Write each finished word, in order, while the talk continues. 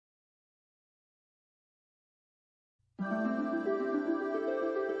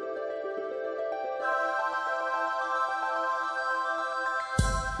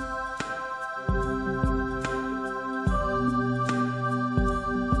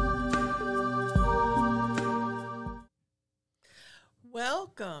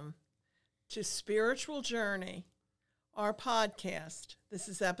Welcome to Spiritual Journey, our podcast. This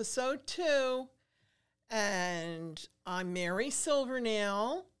is episode 2, and I'm Mary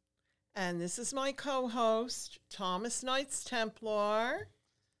Silvernail, and this is my co-host, Thomas Knights Templar.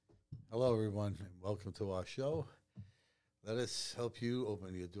 Hello, everyone, and welcome to our show. Let us help you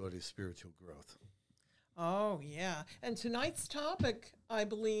open your door to spiritual growth. Oh, yeah. And tonight's topic, I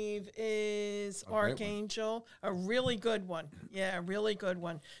believe, is Archangel. A really good one. Yeah, a really good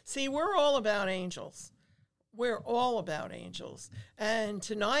one. See, we're all about angels. We're all about angels. And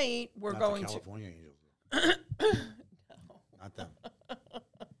tonight, we're Not going the California Angels. No. Not them.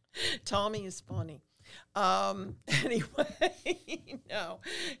 Tommy is funny. Anyway,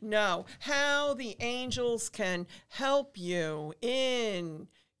 no. How the angels can help you in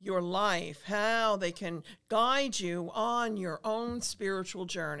your life, how they can guide you on your own spiritual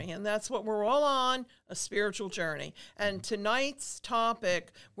journey. And that's what we're all on, a spiritual journey. And tonight's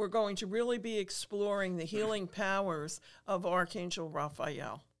topic, we're going to really be exploring the healing powers of Archangel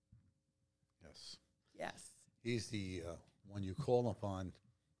Raphael. Yes. Yes. He's the one you call upon,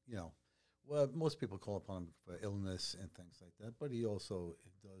 well, most people call upon him for illness and things like that, but he also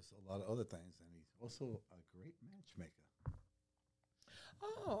does a lot of other things, and he's also a great matchmaker.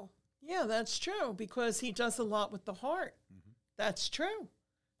 Oh, yeah, that's true, because he does a lot with the heart. Mm-hmm. That's true.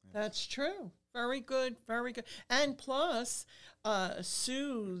 Yes. That's true. Very good, very good. And plus,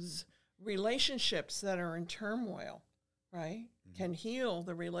 soothes relationships that are in turmoil, right? Mm-hmm. Can heal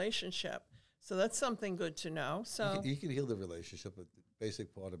the relationship. So that's something good to know. So you can heal the relationship, but the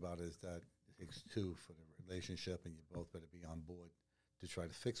basic part about it is that it takes two for the relationship, and you both better be on board to try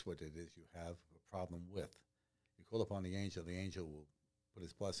to fix what it is you have a problem with. You call upon the angel will put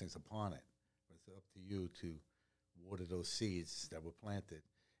his blessings upon it. But it's up to you to water those seeds that were planted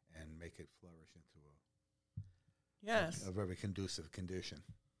and make it flourish into a very conducive condition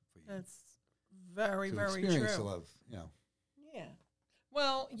for you. That's very, to very experience true. Love, Yeah.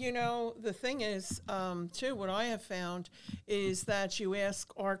 Well, the thing is, too, what I have found is that you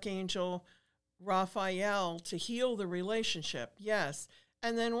ask Archangel Raphael to heal the relationship. Yes.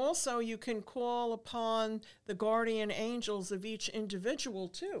 And then also you can call upon the guardian angels of each individual,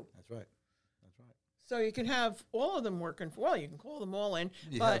 too. That's right. So you can have all of them working. You can call them all in.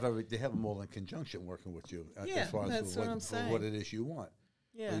 They have them all in conjunction working with you as far as that's what I'm saying. what it is you want.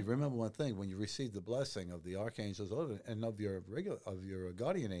 Yeah. But you remember one thing: when you receive the blessing of the archangels and of your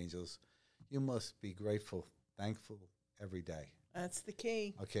guardian angels, you must be grateful, thankful every day. That's the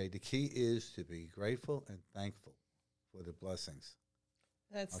key. Okay, the key is to be grateful and thankful for the blessings.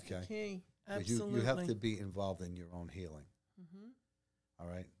 That's the key. Absolutely. You have to be involved in your own healing. Mm-hmm. All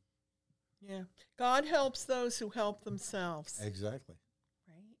right? Yeah. God helps those who help themselves. Exactly.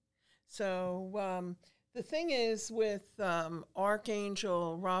 Right? So the thing is with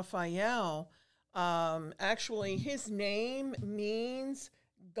Archangel Raphael, actually his name means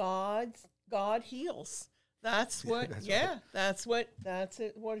God heals. That's what, that's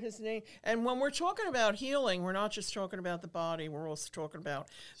what his name. And when we're talking about healing, we're not just talking about the body. We're also talking about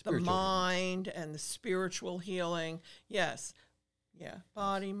the mind and the spiritual healing. Yes. Yeah.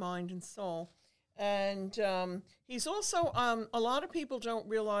 Body, mind, and soul. And he's also, a lot of people don't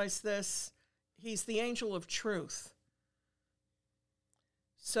realize this. He's the angel of truth.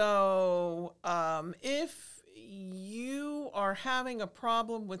 So if you are having a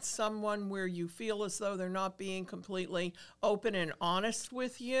problem with someone where you feel as though they're not being completely open and honest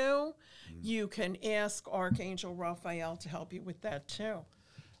with you, you can ask Archangel Raphael to help you with that too.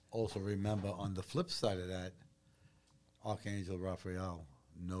 Also remember, on the flip side of that, Archangel Raphael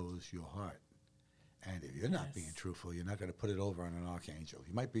knows your heart. And if you're not being truthful, you're not going to put it over on an archangel.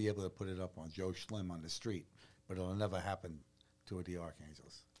 You might be able to put it up on Joe Schlim on the street, but it'll never happen to the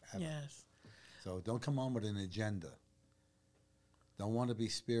archangels. Ever. Yes. So don't come on with an agenda. Don't want to be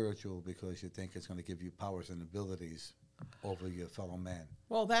spiritual because you think it's going to give you powers and abilities over your fellow man.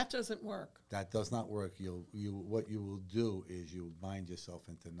 Well, that doesn't work. That does not work. What you will do is you'll bind yourself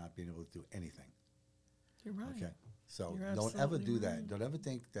into not being able to do anything. You're right. Okay. So You're don't ever do absolutely that. right. Don't ever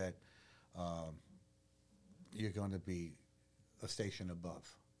think that you're going to be a station above.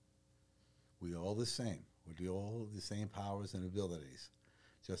 We're all the same. We're all the same powers and abilities,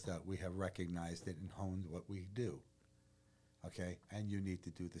 just that we have recognized it and honed what we do. Okay? And you need to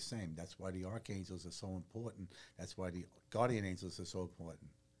do the same. That's why the archangels are so important. That's why the guardian angels are so important.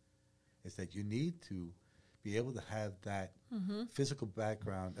 Is that you need to be able to have that physical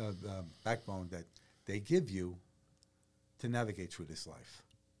background, backbone that they give you to navigate through this life.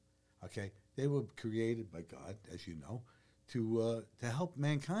 Okay, they were created by God, as you know, to help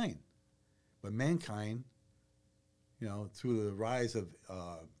mankind. But mankind, you know, through the rise of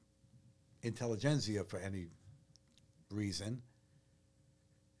intelligentsia for any reason,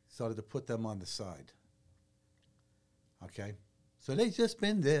 started to put them on the side. Okay, so they've just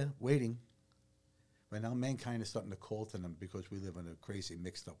been there waiting. But now mankind is starting to call to them because we live in a crazy,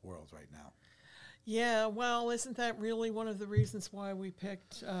 mixed-up world right now. Yeah, well, isn't that really one of the reasons why we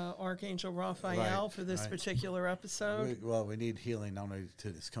picked Archangel Raphael for this particular episode? We need healing not only to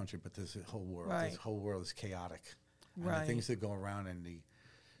this country, but to the whole world. Right. This whole world is chaotic. And Right. the things that go around and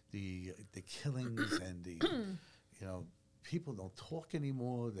the killings and the, you know, people don't talk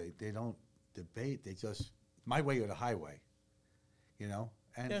anymore. They don't debate. They just, my way or the highway, you know?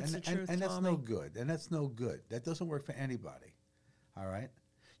 That's the truth, and that's Tommy. no good. And that's no good. That doesn't work for anybody. All right?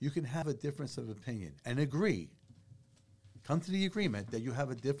 You can have a difference of opinion and agree. Come to the agreement that you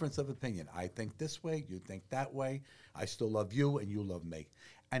have a difference of opinion. I think this way, you think that way. I still love you and you love me.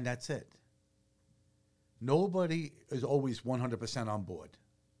 And that's it. Nobody is always 100% on board.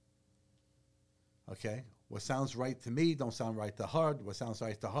 Okay? What sounds right to me don't sound right to her. What sounds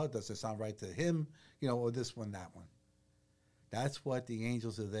right to her doesn't sound right to him, you know, or this one, that one. That's what the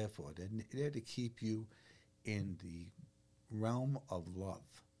angels are there for. They're there to keep you in the realm of love.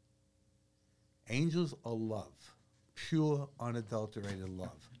 Angels are love, pure, unadulterated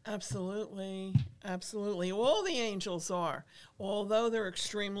love. Absolutely. Absolutely. All the angels are, although they're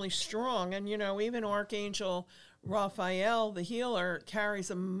extremely strong. And, you know, even Archangel Raphael, the healer, carries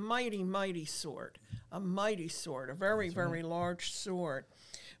a mighty, mighty sword, a very, very large sword.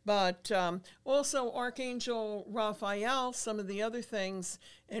 But also Archangel Raphael, some of the other things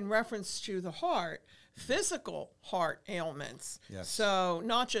in reference to the heart, physical heart ailments. Yes. So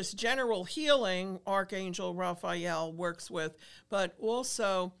not just general healing Archangel Raphael works with, but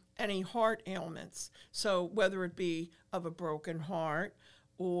also any heart ailments. So whether it be of a broken heart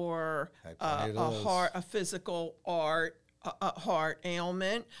or a physical heart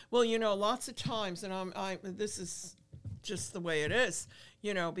ailment. Well, you know, lots of times, and this is just the way it is,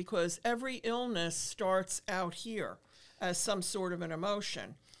 you know, because every illness starts out here as some sort of an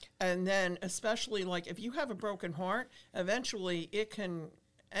emotion. And then especially like if you have a broken heart, eventually it can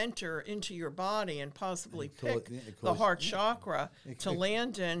enter into your body and possibly pick the heart chakra to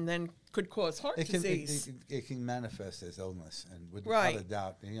land in, then could cause heart disease. It can manifest as illness, and without a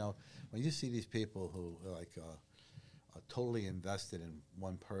doubt. And, you know, when you see these people who are totally invested in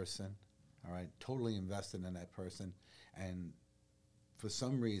one person, all right, totally invested in that person, and for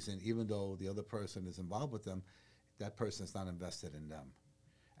some reason, even though the other person is involved with them, that person is not invested in them.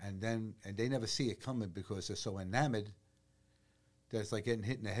 And they never see it coming because they're so enamored that it's like getting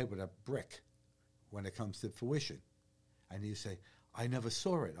hit in the head with a brick when it comes to fruition. And you say, I never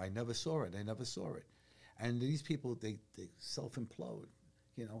saw it. I never saw it. And these people, they self-implode.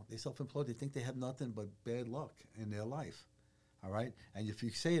 You know, they self-implode. They think they have nothing but bad luck in their life. All right? And if you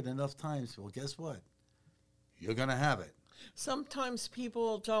say it enough times, well, guess what? You're going to have it. Sometimes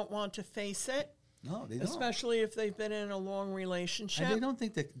people don't want to face it. No, they don't. Especially if they've been in a long relationship. And they don't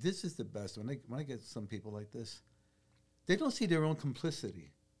think that this is the best. When I get some people like this, they don't see their own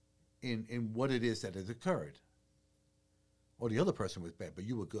complicity in what it is that has occurred. Or the other person was bad, but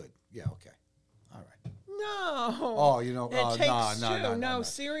you were good. Yeah, okay. All right. No. Oh, you know, it takes two. two. No,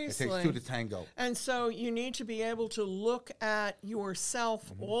 Seriously. It takes two to tango. And so you need to be able to look at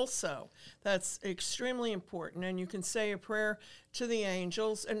yourself also. That's extremely important. And you can say a prayer to the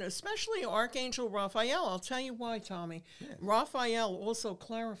angels, and especially Archangel Raphael. I'll tell you why, Tommy. Yeah. Raphael also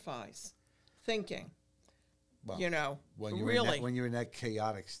clarifies thinking. Well, you know, when you're in that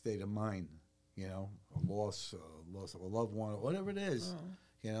chaotic state of mind, you know, a loss of a loved one, or whatever it is,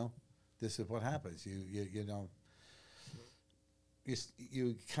 you know, this is what happens. You know,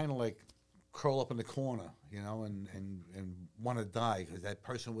 you kind of like curl up in the corner, you know, and want to die because that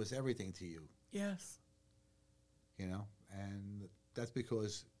person was everything to you. Yes. You know, and that's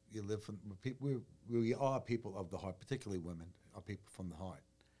because you live from people. We are people of the heart, particularly women are people from the heart.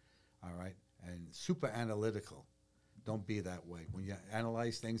 All right, and super analytical. Don't be that way. When you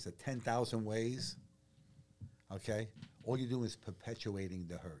analyze things 10,000 ways, okay, all you're doing is perpetuating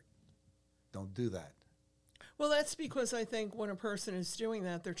the hurt. Don't do that. Well, that's because I think when a person is doing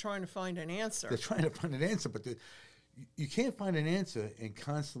that, they're trying to find an answer. They're trying to find an answer, but you can't find an answer in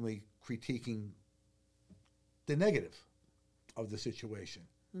constantly critiquing the negative of the situation.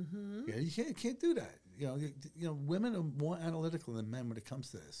 Mm-hmm. Yeah, you can't do that. You know, women are more analytical than men when it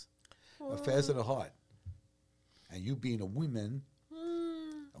comes to this. Affairs of the heart. And you being a woman,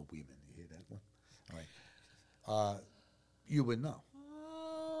 you hear that one? All right. You would know.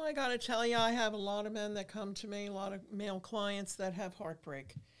 Oh, I got to tell you, I have a lot of men that come to me, a lot of male clients that have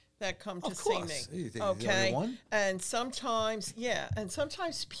heartbreak that come to see me. You think Okay. the one? And sometimes,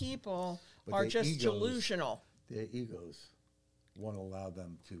 sometimes people But are their just egos- delusional. Their egos won't allow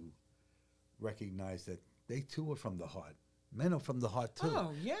them to recognize that they too are from the heart. Men are from the heart too.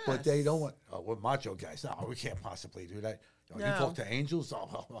 Oh, yes. But they don't want, we're macho guys. No, we can't possibly do that. You No. talk to angels,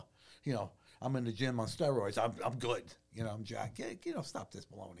 I'm in the gym on steroids. I'm good. I'm jacked. Stop this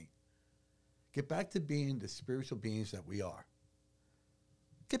baloney. Get back to being the spiritual beings that we are.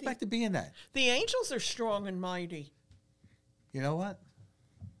 Get back to being that. The angels are strong and mighty. You know what?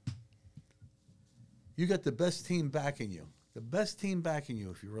 You got the best team backing you. The best team backing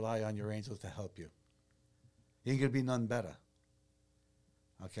you if you rely on your angels to help you. You ain't going to be none better.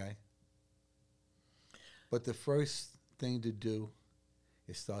 Okay? But the first thing to do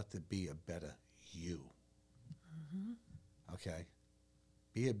is start to be a better you. Okay?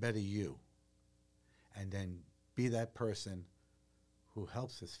 Be a better you. And then be that person who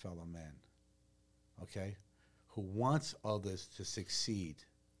helps his fellow man. Okay? Who wants others to succeed.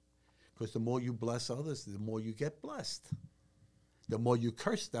 Because the more you bless others, the more you get blessed. The more you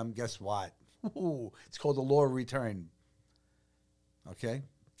curse them, guess what? Ooh, it's called the law of return. Okay?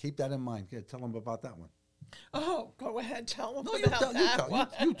 Keep that in mind. Yeah, tell them about that one. Oh, go ahead, tell them No, about that one.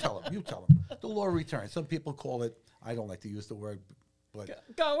 you tell them. You tell them. The law of return. Some people call it, I don't like to use the word, but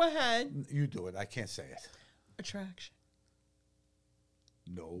Go ahead. you do it. I can't say it. Attraction.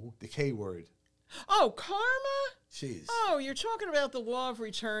 No, the K word. Oh, karma? Jeez. Oh, you're talking about the law of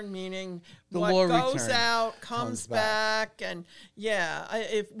return, meaning The what law of goes return out comes comes back. back. And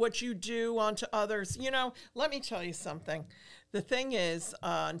if what you do onto others, let me tell you something. The thing is,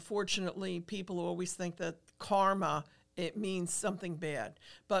 unfortunately, people always think that karma, it means something bad.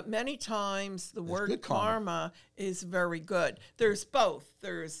 But many times the word good karma. karma is very good. There's both.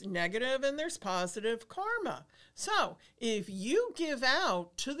 There's negative and there's positive karma. So if you give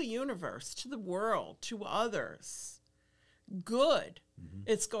out to the universe, to the world, to others, good,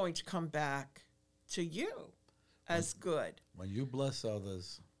 it's going to come back to you as good. When you bless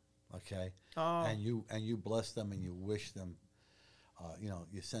others, okay, Oh. and you bless them and you wish them,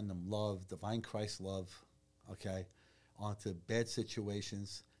 you send them love, divine Christ love, okay, onto bad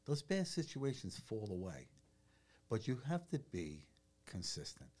situations. Those bad situations fall away, but you have to be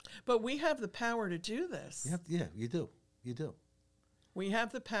consistent. But we have the power to do this. You do. We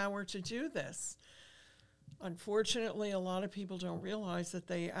have the power to do this. Unfortunately, a lot of people don't realize that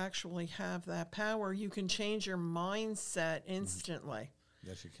they actually have that power. You can change your mindset instantly.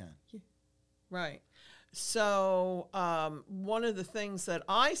 Yes, you can. Right. So one of the things that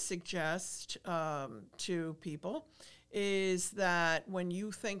I suggest to people is that when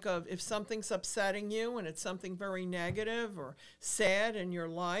you think of if something's upsetting you and it's something very negative or sad in your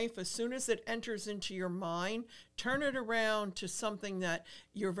life, as soon as it enters into your mind, turn it around to something that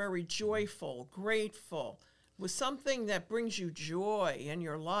you're very joyful, grateful, with something that brings you joy in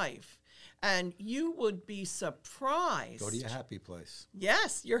your life. And you would be surprised. Go to your happy place.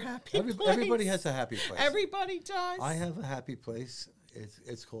 Yes, your happy place. Everybody has a happy place. Everybody does. I have a happy place.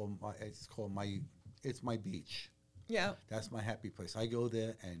 It's called my beach. Yeah. That's my happy place. I go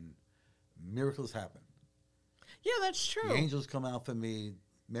there and miracles happen. Yeah, that's true. The angels come out for me.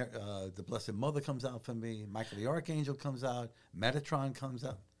 The Blessed Mother comes out for me. Michael the Archangel comes out. Metatron comes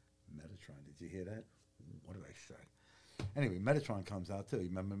out. Metatron, did you hear that? What did I say? Anyway, Metatron comes out too. You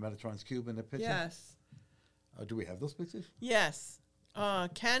remember Metatron's cube in the picture? Yes. Do we have those pictures? Yes.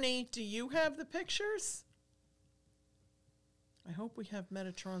 Kenny, do you have the pictures? I hope we have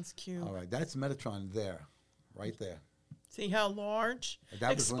Metatron's cube. All right, that's Metatron there, right there. See how large?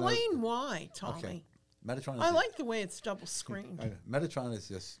 That was when Explain why, Tommy. Okay. Metatron is I like the way it's double screened. Metatron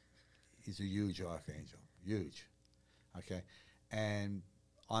is he's a huge archangel, huge. Okay. And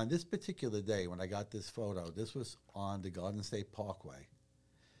on this particular day when I got this photo, this was on the Garden State Parkway.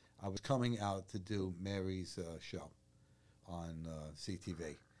 I was coming out to do Mary's show on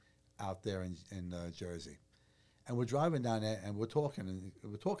CTV out there in Jersey. And we're driving down there and we're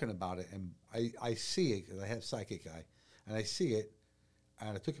talking about it, and I see it because I have psychic eye, and I see it,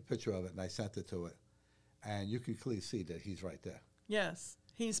 and I took a picture of it and I sent it to it. And you can clearly see that he's right there. Yes.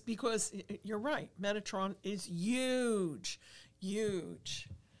 Because you're right. Metatron is huge. Huge.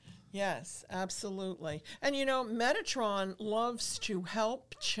 Yes, absolutely. And Metatron loves to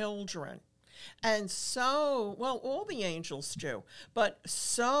help children. And so, well, all the angels do, but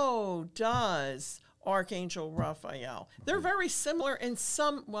so does Archangel Raphael. They're very similar in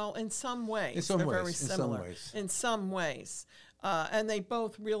some ways. In some They're ways, very in some similar ways. in some ways. And they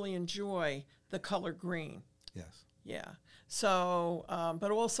both really enjoy the color green. Yes. Yeah. So,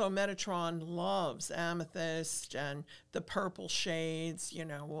 but also Metatron loves amethyst and the purple shades, you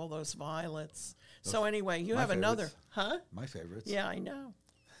know, all those violets. So anyway, you my have another, favorites. huh? My favorites. Yeah, I know.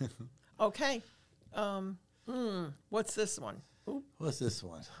 Okay. What's this one? Oop. What's this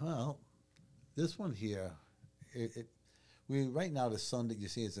one? Well, this one here, we right now the sun that you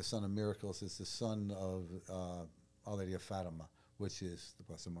see is the sun of miracles. It's the son of Our Lady of Fatima, which is the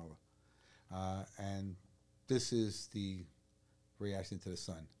Blessed Mother, and this is the reaction to the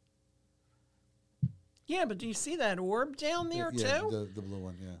sun. Yeah, but do you see that orb down there too? The blue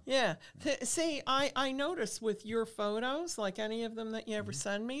one. Yeah. Yeah. See, I notice with your photos, like any of them that you ever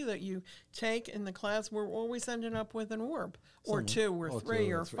send me, that you take in the class, we're always ending up with an orb, or two, or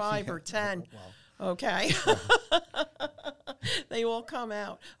three, or five, or 10. Wow. Okay. They all come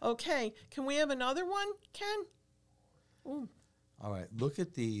out. Okay. Can we have another one, Ken? Ooh. All right. Look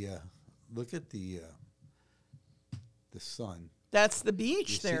at the sun. That's the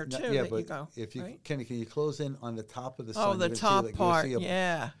beach You there see, too. yeah, that but you go. if you right? can you close in on the top of the sun? Oh, you the can see, top like, part. you'll see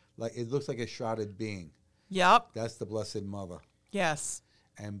Yeah. like it looks like a shrouded being. Yep. That's the Blessed Mother. Yes.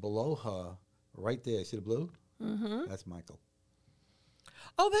 And below her, right there, see the blue? Mm-hmm. That's Michael.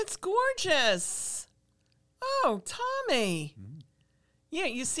 Oh, that's gorgeous. Oh, Tommy. Mm-hmm. Yeah,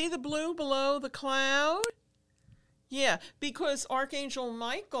 you see the blue below the cloud? Yeah, because Archangel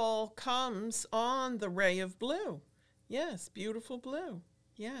Michael comes on the ray of blue. Yes, beautiful blue.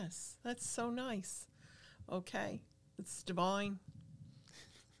 Yes, that's so nice. Okay, it's divine.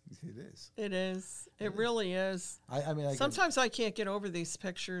 It is. It is. It really is. I mean, sometimes I can't get over these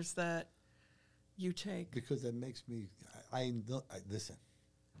pictures that you take. Because it makes me, listen,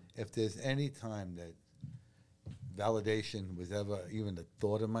 if there's any time that validation was ever even a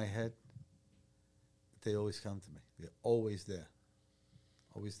thought in my head, they always come to me. They're always there.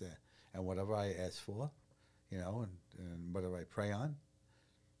 Always there. And whatever I ask for, you know, and whatever I pray on,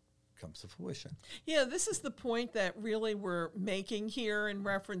 comes to fruition. Yeah, this is the point that really we're making here in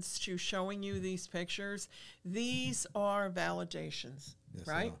reference to showing you these pictures. These are validations, Yes,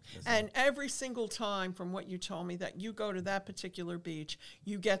 right? Yes, and every single time from what you told me that you go to that particular beach,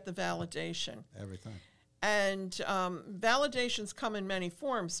 you get the validation. Every time. And validations come in many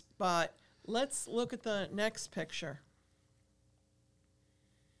forms, but let's look at the next picture.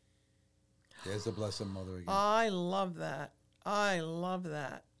 There's the Blessed Mother again. I love that. I love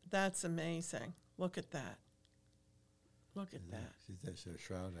that. That's amazing. Look at that. Look at that. She's a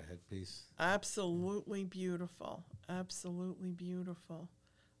shroud, a headpiece. Absolutely beautiful. Absolutely beautiful.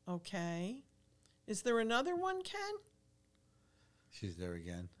 Okay. Is there another one, Ken? She's there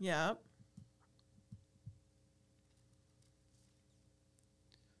again. Yep.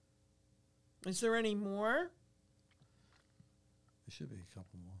 Is there any more? There should be a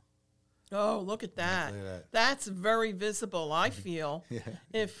couple more. Oh, look at that. Look at that. That's very visible, I feel. Yeah.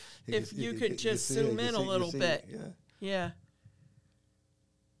 If you could just zoom in a little bit. Yeah. Yeah.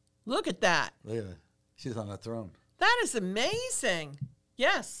 Look at that. Look at her. She's on her throne. That is amazing.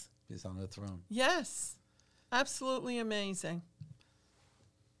 Yes. She's on her throne. Yes. Absolutely amazing.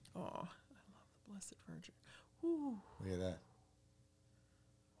 Oh, I love the Blessed Virgin. Ooh. Look at that.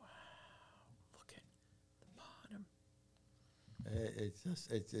 Look at the bottom. It's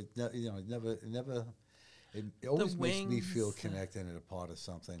just, it always makes me wings, feel connected and a part of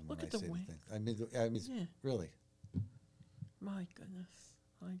something when Look I at the see the wing. things. I mean, Yeah. really. My goodness.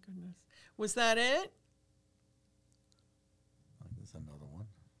 My goodness. Was that it? Oh, there's another one.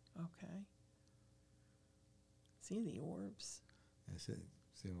 Okay. See the orbs. That's it.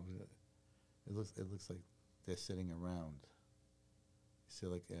 See, it looks like they're sitting around. See,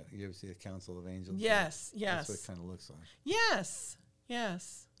 like you ever see a Council of Angels? Yes, yes. That's what it kind of looks like. Yes,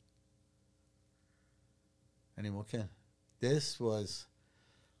 yes. Any more, Ken? This was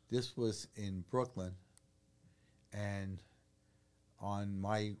in Brooklyn, and on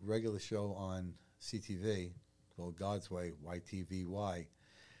my regular show on CTV called God's Way, YTVY,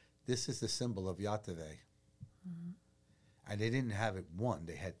 this is the symbol of Yatave. Mm-hmm. And they didn't have it one,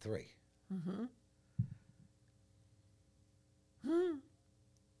 they had three. Mm-hmm. Hmm.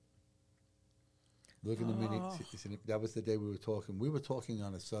 Look in the mini. That was the day we were talking. We were talking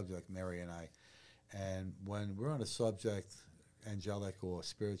on a subject, Mary and I. And when we're on a subject, angelic or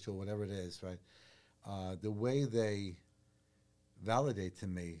spiritual, whatever it is, right, the way they validate to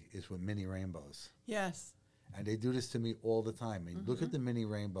me is with mini rainbows. Yes. And they do this to me all the time. I mean, look at the mini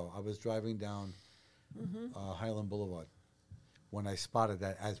rainbow. I was driving down Highland Boulevard when I spotted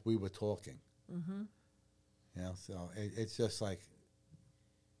that as we were talking. You know, so it's just like,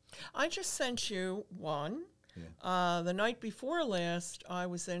 I just sent you one. yeah. The night before last, I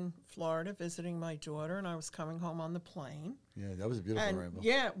was in Florida visiting my daughter, and I was coming home on the plane. Yeah, that was a beautiful And rainbow.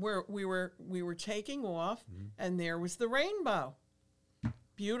 yeah, we were taking off, and there was the rainbow.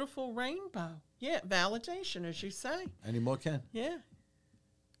 Beautiful rainbow. Yeah, validation, as you say. Any more, Ken? Yeah.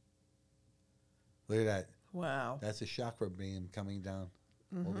 Look at that. Wow. That's a chakra beam coming down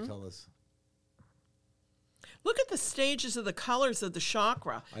over colors. Look at the stages of the colors of the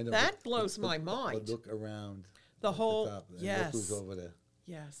chakra. I know, That but- blows but- my but mind. look around The at whole, top, and yes. Look who's over there.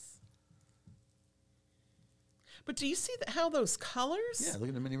 Yes. But do you see how those colors Yeah, look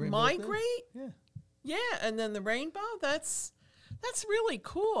at the mini rainbow. up there. migrate? Yeah. Yeah, and then the rainbow, that's really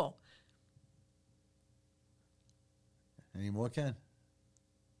cool. Any more, Ken?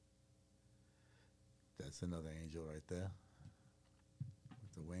 That's another angel right there.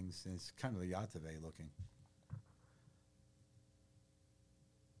 With the wings. It's kind of the Yatave looking.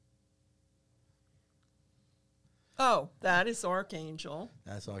 Oh, that is Archangel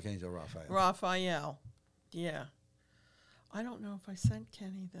That's Archangel Raphael. Raphael. Yeah. I don't know if I sent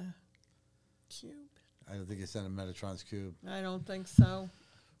Kenny the cube. I don't think you sent a Metatron's cube. I don't think so.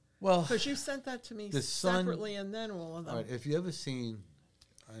 Well, Because you sent that to me The sun- separately and then all of them. all right, if you ever seen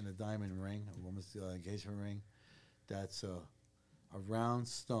in a diamond ring, a woman's engagement ring, that's a round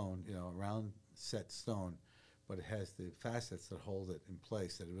stone, you know, a round set stone, but it has the facets that hold it in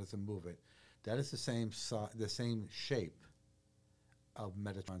place, that it doesn't move it. That is the same shape of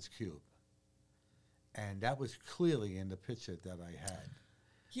Metatron's cube. And that was clearly in the picture that I had.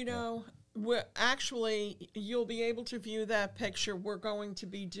 You know, you'll be able to view that picture. You're going to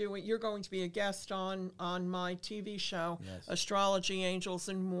be a guest on my TV show, Yes. Astrology, Angels,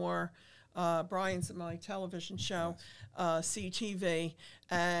 and More. Brian's at my television show, CTV,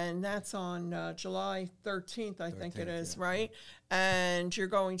 and that's on July 13th, I think it 13th, is, yeah. right? And you're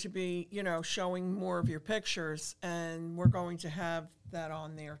going to be, showing more of your pictures, and we're going to have that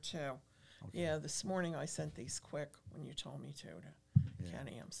on there too. Okay. Yeah, this morning I sent these quick when you told me to Yeah.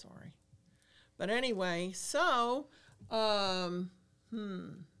 Kenny, I'm sorry. But anyway, so,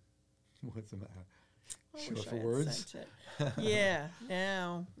 What's the matter? I Short wish I for had words? sent it. Yeah,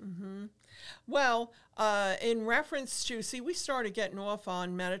 now. Well, in reference to, we started getting off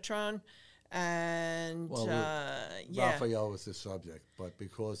on Metatron, and Well, yeah. Raphael was the subject, but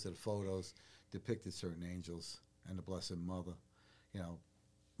because the photos depicted certain angels and the Blessed Mother,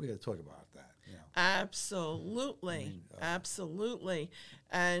 we got to talk about that. Absolutely, absolutely.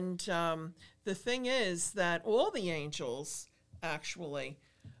 And the thing is that all the angels actually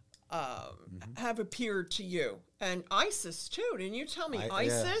have appeared to you, and Isis too. Didn't you tell me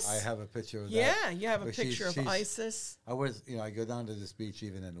Isis? Yeah, I have a picture of that. Yeah, you have a But picture of she's- Isis. I go down to this beach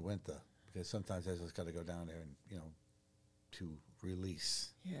even in the winter because sometimes I just got to go down there and to release,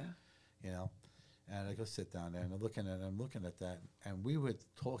 Yeah. And I go sit down there and I'm looking at that, and we were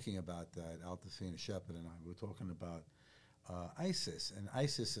talking about that. Altafina Shepherd and I were talking about ISIS, and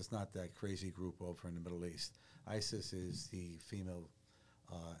ISIS is not that crazy group over in the Middle East. ISIS is the female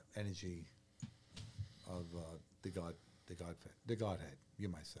energy of the Godhead, you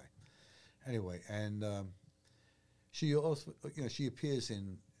might say. Anyway, and she also, she appears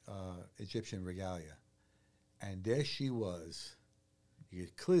in Egyptian regalia, and there she was. You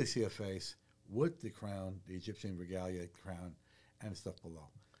could clearly see her face with the crown, the Egyptian regalia crown, and stuff below,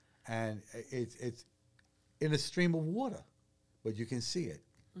 and it's in a stream of water, but you can see it,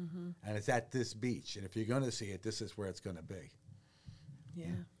 and it's at this beach. And if you're going to see it, this is where it's going to be. Yeah.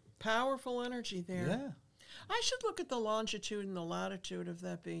 Powerful energy there. Yeah. I should look at the longitude and the latitude of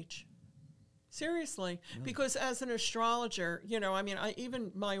that beach. Seriously, because as an astrologer,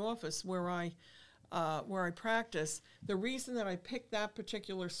 even my office where I practice, the reason that I picked that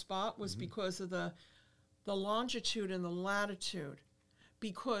particular spot was because of the longitude and the latitude,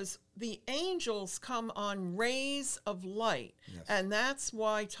 because the angels come on rays of light. Yes. And that's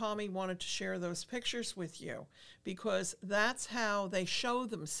why Tommy wanted to share those pictures with you, because that's how they show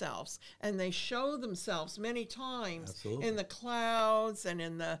themselves. And they show themselves many times Absolutely. in the clouds and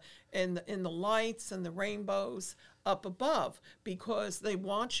in the lights and the rainbows up above, because they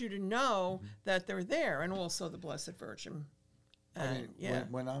want you to know that they're there, and also the Blessed Virgin. And,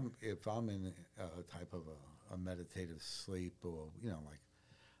 if I'm in a type of a meditative sleep, or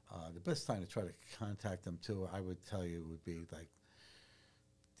the best time to try to contact them too, I would tell you, would be like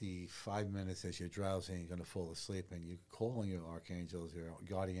the 5 minutes as you're drowsy and you're going to fall asleep, and you call on your archangels, your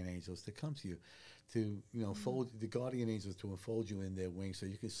guardian angels to come to you, to fold the guardian angels to enfold you in their wings so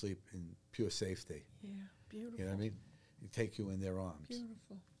you can sleep in pure safety. yeah, beautiful. You know what I mean? They take you in their arms.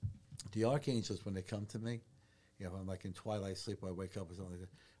 Beautiful. The archangels, when they come to me, You know, I'm like in twilight sleep, I wake up or something like that.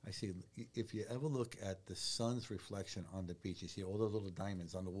 I see, if you ever look at the sun's reflection on the beach, you see all the little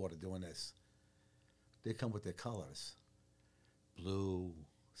diamonds on the water doing this. They come with their colors. Blue,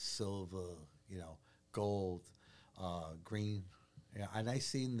 silver, you know, gold, green. Yeah, and I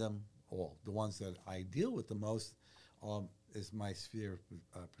seen them all. The ones that I deal with the most is my sphere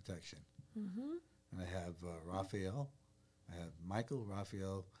of protection. Mm-hmm. And I have Raphael, I have Michael,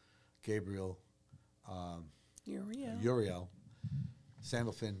 Raphael, Gabriel, Uriel,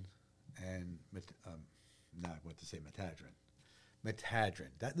 Sandalphon, and now I want to say Metadrin. Metadrin.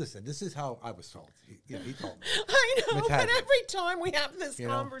 Listen, this is how I was told. He told me. I know, Metadrin. but every time we have this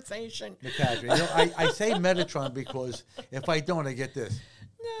conversation. Metadrin. I say Metatron because if I don't, I get this.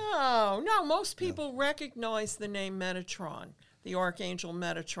 No, most people recognize the name Metatron, the Archangel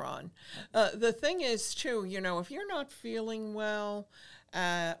Metatron. The thing is, too, if you're not feeling well,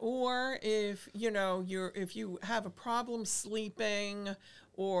 or if you have a problem sleeping,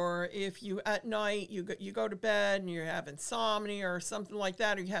 or if you at night you go to bed and you have insomnia or something like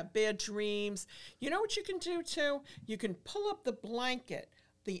that, or you have bad dreams, you know what you can do too? You can pull up the blanket,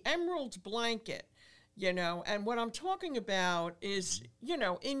 the emerald blanket, and what I'm talking about is,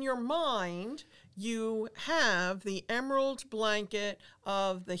 in your mind, you have the emerald blanket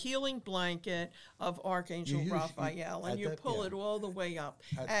of the healing blanket of Archangel Raphael, and you pull it all the way up,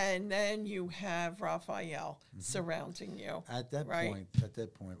 and then you have Raphael surrounding you. At that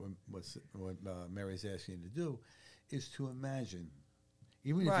point, what Mary's asking you to do is to imagine,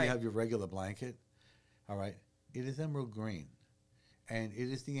 even if you have your regular blanket, all right, it is emerald green. And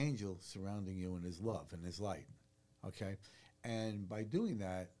it is the angel surrounding you in his love and his light, okay? And by doing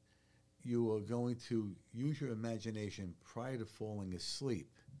that, you are going to use your imagination prior to falling asleep.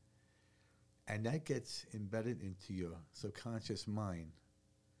 And that gets embedded into your subconscious mind,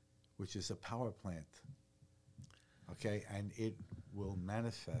 which is a power plant, okay? And it will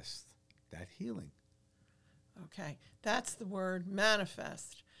manifest that healing. Okay, that's the word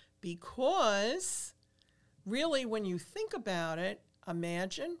manifest. Because really, when you think about it,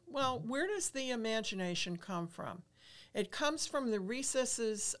 imagine, well, where does the imagination come from? It comes from the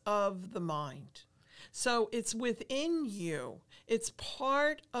recesses of the mind. So it's within you. It's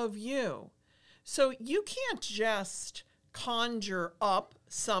part of you. So you can't just conjure up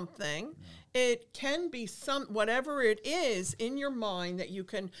something. No. It can be whatever it is in your mind that you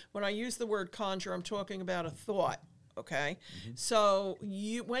can, when I use the word conjure, I'm talking about a thought, okay? Mm-hmm. So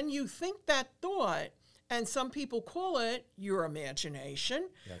when you think that thought, and some people call it your imagination.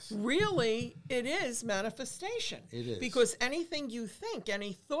 Yes. Really, it is manifestation. It is. Because anything you think,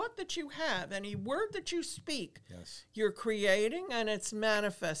 any thought that you have, any word that you speak, you're creating, and it's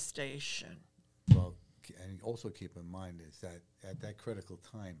manifestation. Well, and also keep in mind is that at that critical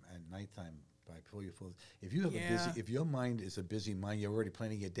time, at nighttime, before you fall, if you have if your mind is a busy mind, you're already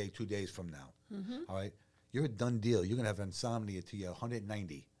planning your day 2 days from now. Mm-hmm. All right, you're a done deal. You're gonna have insomnia till you're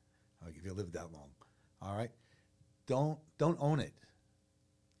 190, if you live that long. All right, don't own it.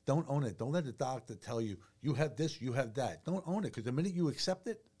 Don't own it. Don't let the doctor tell you you have this, you have that. Don't own it, because the minute you accept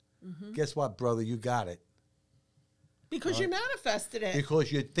it, guess what, brother? You got it. Because you manifested it.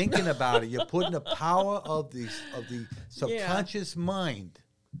 Because you're thinking about it. You're putting the power of the subconscious mind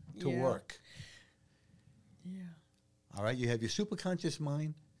to work. Yeah. All right. You have your superconscious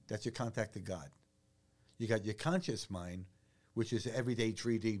mind. That's your contact to God. You got your conscious mind, which is the everyday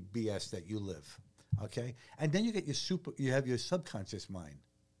 3D BS that you live. Okay, and then you get you have your subconscious mind,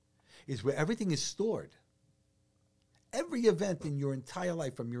 is where everything is stored. Every event in your entire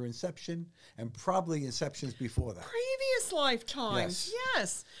life, from your inception and probably inceptions before that. Previous lifetimes,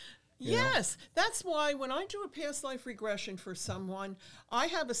 yes. You know? That's why when I do a past life regression for someone, I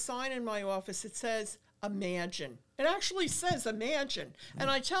have a sign in my office that says, imagine. It actually says imagine. And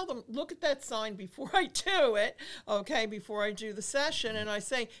I tell them, look at that sign before I do it, okay, before I do the session. And I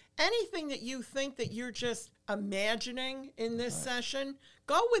say, anything that you think that you're just imagining in this session,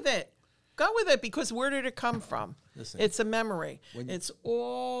 go with it. Go with it, because where did it come from? Listen, it's a memory. It's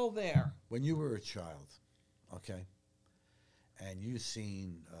all there. When you were a child, okay, and you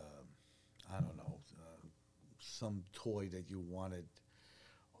seen, some toy that you wanted,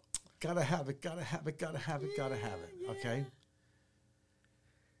 gotta have it, okay?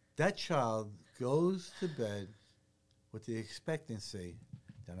 That child goes to bed with the expectancy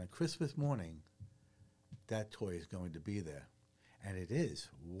that on Christmas morning, that toy is going to be there. And it is.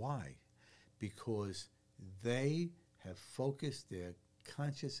 Why? Because they have focused their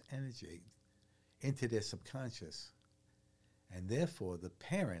conscious energy into their subconscious. And therefore, the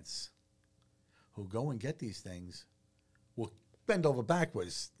parents who go and get these things will bend over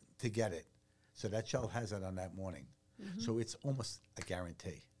backwards to get it. So that child has it on that morning. So it's almost a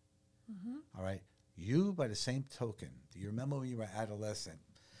guarantee. All right? You, by the same token, do you remember when you were adolescent,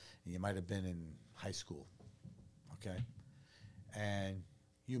 and you might have been in high school, okay? And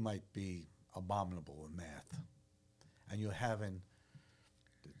you might be abominable in math. And you're having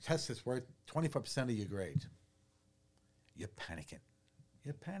the test that's worth 25% of your grade. You're panicking.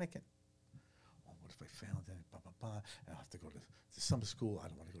 You're panicking. Oh, what if I failed it? Blah, blah, blah. And I have to go to summer school. I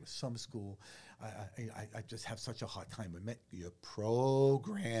don't want to go to summer school. I just have such a hard time with it. You're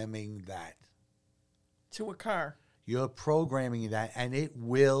programming that. To occur. You're programming that, and it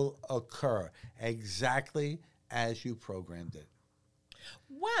will occur exactly as you programmed it.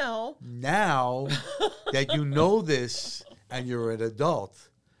 Well, Now that you know this and you're an adult,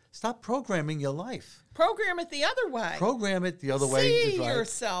 stop programming your life. program it the other way. Program it the other way. See is right.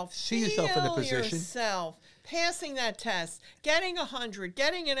 yourself. See yourself in a Feel position. yourself passing that test, getting 100,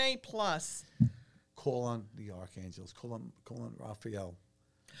 getting an A+. Call on the archangels. Call on Raphael.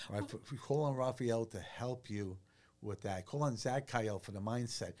 Right? Call on Raphael to help you with that. Call on Zadkiel for the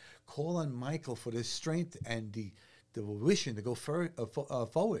mindset. Call on Michael for the strength and the vision to go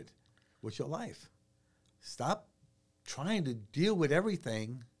forward with your life. Stop trying to deal with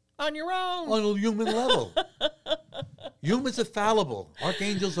everything On your own. on a human level. Humans are fallible.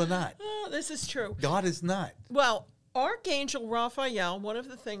 Archangels are not. Oh, this is true. God is not. Well, Archangel Raphael, one of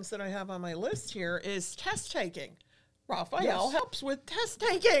the things that I have on my list here is test taking. Raphael Yes. helps with test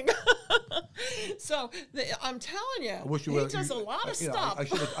taking. So I'm telling you, he does a lot of stuff.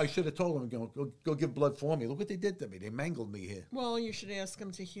 I should have told him, go give blood for me. Look what they did to me. They mangled me here. Well, you should ask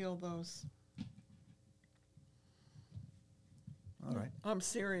him to heal those. All right. I'm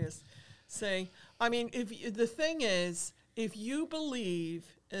serious. Say, I mean, the thing is, if you believe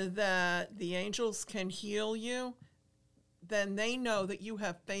that the angels can heal you, then they know that you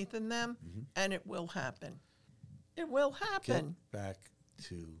have faith in them, and it will happen. It will happen. Get back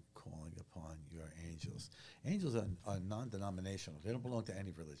to calling upon your angels. Angels are non-denominational. They don't belong to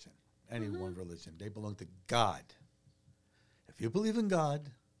any religion, any one religion. They belong to God. If you believe in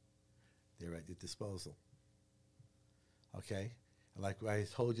God, they're at your disposal. Okay? And like I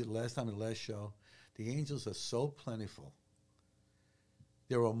told you last time in the last show, the angels are so plentiful.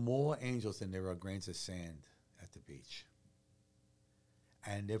 There are more angels than there are grains of sand at the beach.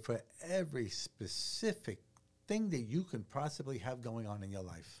 And they're for every specific thing that you can possibly have going on in your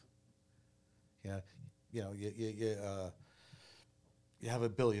life. You have a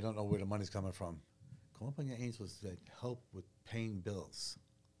bill, you don't know where the money's coming from. Call upon your angels that help with paying bills,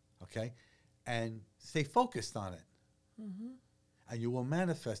 okay? And stay focused on it. And you will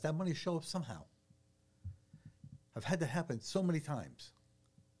manifest. That money show up somehow. I've had that happen so many times.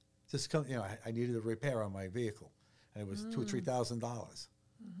 Just come, I needed a repair on my vehicle, and it was $2,000 or $3,000.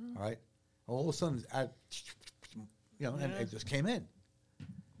 All right, all of a sudden, and it just came in.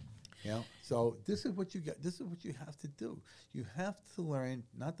 So this is what you got. This is what you have to do. You have to learn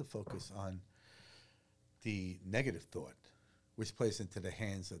not to focus on the negative thought, which plays into the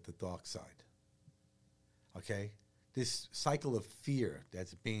hands of the dark side. Okay, this cycle of fear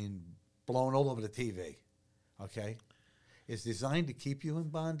that's being blown all over the TV. Okay, is designed to keep you in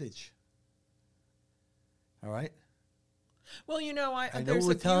bondage. All right. Well, I know there's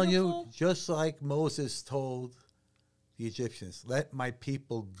we're a telling beautiful... you, just like Moses told the Egyptians, let my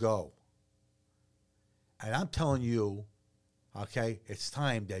people go. And I'm telling you, okay, it's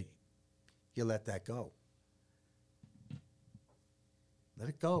time that you let that go. Let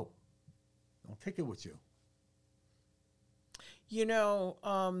it go. Don't take it with you.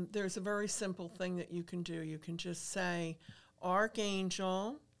 There's a very simple thing that you can do. You can just say,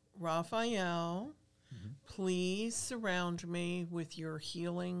 Archangel Raphael, please surround me with your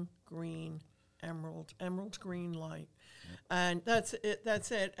healing green emerald green light. And that's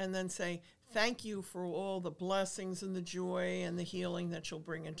it. And then say, thank you for all the blessings and the joy and the healing that you'll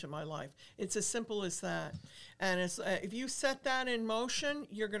bring into my life. It's as simple as that. And if you set that in motion,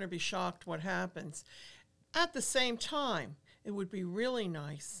 you're going to be shocked what happens. At the same time, it would be really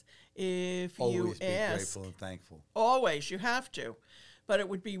nice if Always be grateful and thankful. Always, you have to. But it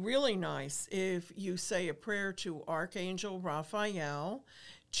would be really nice if you say a prayer to Archangel Raphael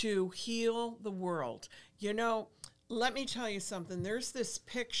to heal the world. Let me tell you something. There's this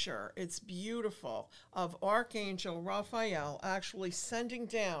picture, it's beautiful, of Archangel Raphael actually sending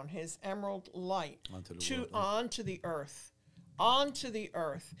down his emerald light onto the earth. Onto the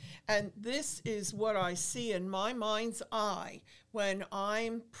earth. And this is what I see in my mind's eye when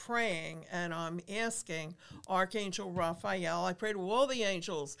I'm praying and I'm asking Archangel Raphael. I pray to all the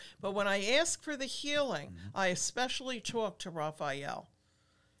angels, but when I ask for the healing, I especially talk to Raphael.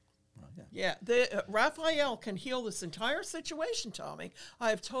 Yeah, the Raphael can heal this entire situation, Tommy. I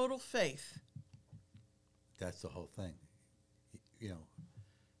have total faith. That's the whole thing. You know,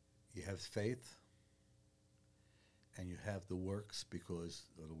 you have faith and you have the works because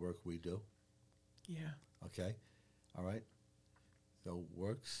of the work we do. Yeah. Okay? All right? So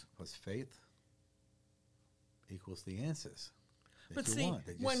works plus faith equals the answers that But you see, want,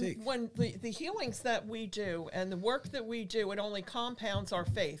 that you seek. when the healings that we do and the work that we do, it only compounds our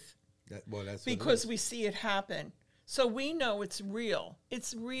faith. That's what it Because is. we see it happen. So we know it's real.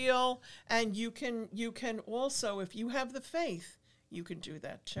 It's real, and you can also, if you have the faith, you can do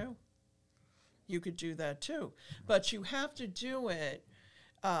that too. You could do that too. But you have to do it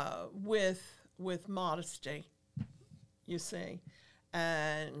with modesty, you see.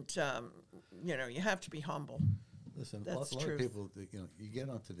 And, you have to be humble. Listen, That's a lot of truth. people, you get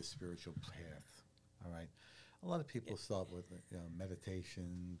onto the spiritual path, all right? A lot of people start with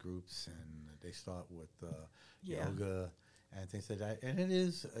meditation groups, and they start with Yeah. yoga and things like that. And it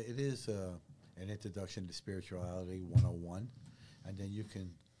is an introduction to spirituality 101, and then you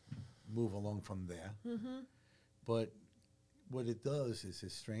can move along from there. Mm-hmm. But what it does is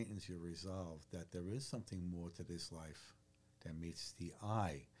it strengthens your resolve that there is something more to this life than meets the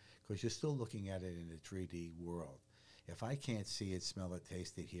eye, because you're still looking at it in a 3D world. If I can't see it, smell it,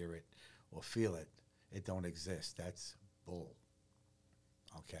 taste it, hear it, or feel it, it don't exist. That's bull.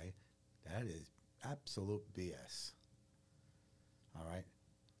 Okay? That is absolute BS. All right?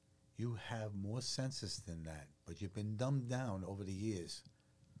 You have more senses than that, but you've been dumbed down over the years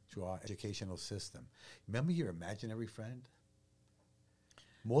through our educational system. Remember your imaginary friend?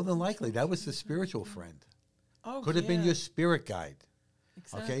 More than likely, that was the spiritual friend. Oh, Could have been yeah. your spirit guide.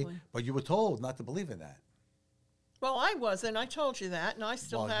 Exactly. Okay? But you were told not to believe in that. Well, I wasn't. I told you that, and I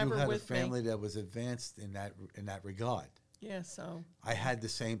still have you her had with a family me. that was advanced in that regard. Yeah, so. I had the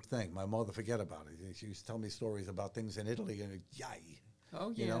same thing. My mother, forget about it. She used to tell me stories about things in Italy, and yay,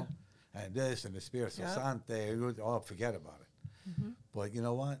 Oh, yeah. you know, and this and the Spirito Yeah. Santo. Oh, forget about it. Mm-hmm. But you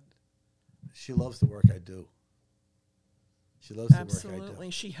know what? She loves the work I do. She loves the work I Absolutely.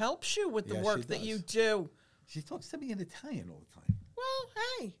 do. She helps you with the Yeah, she work that you does. do. She talks to me in Italian all the time. Well,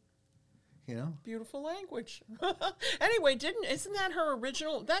 hey, You know, beautiful language. Anyway, isn't that her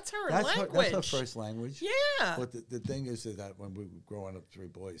original? That's her that's language. her first language. Yeah. But the thing is that when we were growing up, 3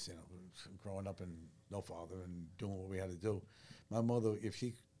 boys, growing up and no father and doing what we had to do, my mother, if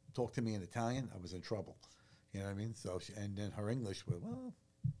she talked to me in Italian, I was in trouble. You know what I mean? So, and then her English was, well,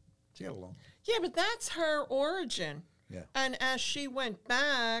 she got along. Yeah, but that's her origin. Yeah. And as she went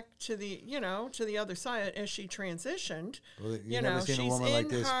back to the other side, as she transitioned, Well, you never seen a she's woman like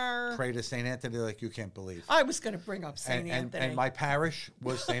in this her. pray to St. Anthony like you can't believe. I was going to bring up St. Anthony. And my parish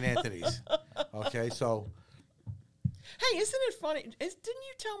was St. Anthony's. Okay, so Hey, isn't it funny? Didn't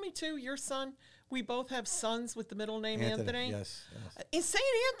you tell me too? Your son. We both have sons with the middle name Anthony. Yes. St.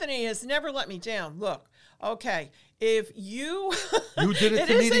 Anthony has never let me down. Look, okay, if you You did it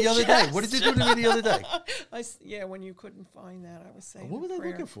to me the other day. What did you do to me the other day? When you couldn't find that, I was saying. What were they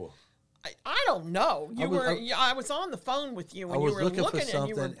prayer. looking for? I don't know. I was on the phone with you when you were looking for looking, and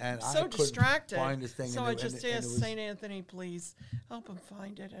you were something, and I so couldn't distracted. find this thing, so and I it- just and it asked was- St. Anthony, please help him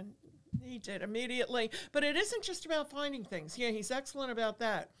find it, and he did immediately. But it isn't just about finding things. Yeah, he's excellent about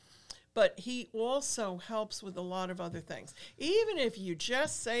that. But he also helps with a lot of other things. Even if you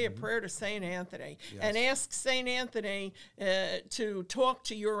just say a prayer to St. Anthony and ask St. Anthony to talk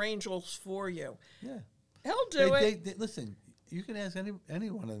to your angels for you, Yeah. he'll do it. They, listen, you can ask any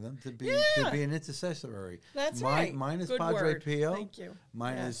one of them to be an intercessory. That's right. Mine is Good Padre word. Pio. Thank you.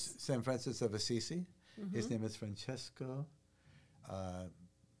 Mine Yes. is San Francis of Assisi. His name is Francesco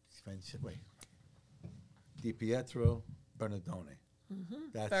Di Pietro Bernardone.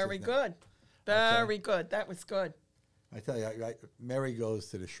 That's Very his name. good. Very good. That was good. I tell you, Mary goes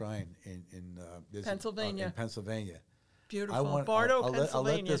to the shrine in Pennsylvania. in Pennsylvania. Beautiful. Bardo, I'll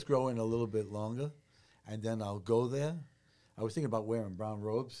Pennsylvania. let this grow in a little bit longer, and then I'll go there. I was thinking about wearing brown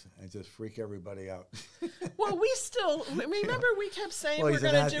robes and just freak everybody out. Well, we still remember we kept saying we're he's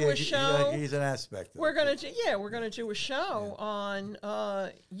going to do a show. He's an aspect. We're going to do a show on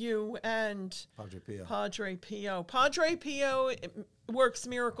you and Padre Pio. Padre Pio. Padre Pio works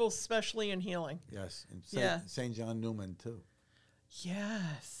miracles, especially in healing. Yes, and Yeah. Saint John Newman too.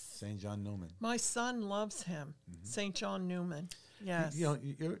 Yes. Saint John Newman. My son loves him. St. John Newman. Yes. You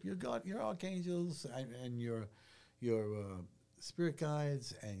know, your archangels and your spirit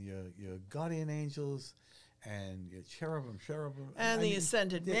guides and your guardian angels and your cherubim. And the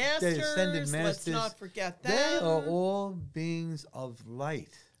ascended the masters. ascended Let's masters, not forget them. They are all beings of light.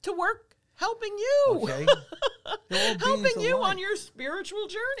 To work helping you. Okay? They're all beings Helping of you light. on your spiritual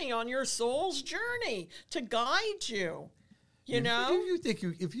journey, on your soul's journey, to guide you. You know?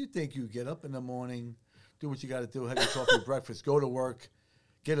 If you think you get up in the morning, do what you got to do, have your coffee, breakfast, go to work,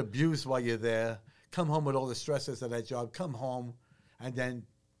 get abused while you're there, come home with all the stresses of that job, come home, and then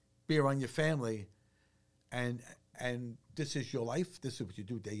be around your family, and this is your life. This is what you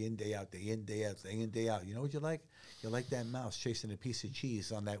do day in, day out, day in, day out, day in, day out. You know what you like? You're like that mouse chasing a piece of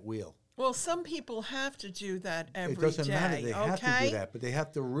cheese on that wheel. Well, some people have to do that every day. It doesn't matter. They have to do that, but they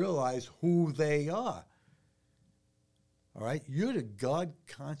have to realize who they are. All right? You're the God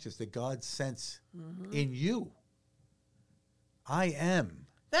conscious, the God sense in you. I am.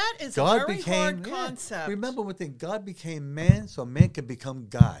 That is God a very hard yeah. concept. Remember one thing, God became man so man could become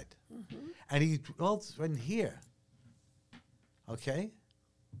God. And he dwells in here. Okay?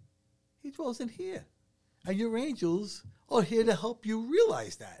 He dwells in here. And your angels are here to help you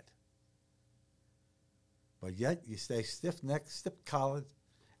realize that. But yet you stay stiff-necked, stiff-collared,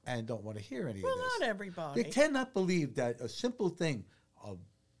 and don't want to hear any of Well, this. not everybody. They cannot believe that a simple thing of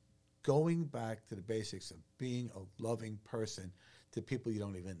going back to the basics of being a loving person to people you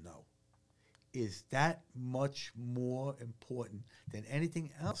don't even know is that much more important than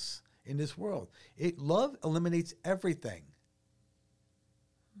anything else in this world. Love eliminates everything.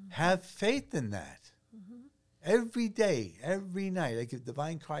 Have faith in that. Every day, every night, I give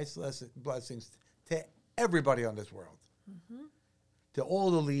divine Christ blessings to everybody on this world. To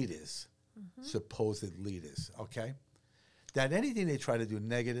all the leaders, supposed leaders, okay? That anything they try to do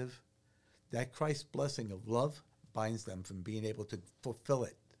negative, that Christ's blessing of love binds them from being able to fulfill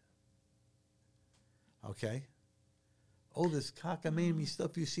it. Okay? All this cockamamie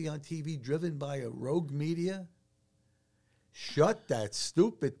stuff you see on TV driven by a rogue media, shut that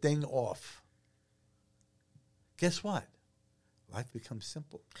stupid thing off. Guess what? Life becomes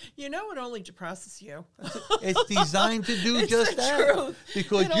simple. You know, it only depresses you. It's designed to do It's just the that. truth.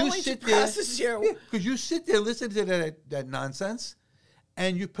 Because It you only sit there, depresses you. because you sit there listening to that nonsense,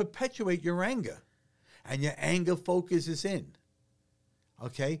 and you perpetuate your anger, and your anger focuses in.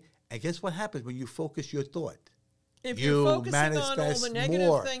 Okay, and guess what happens when you focus your thought? If You you're focusing on all manifest the negative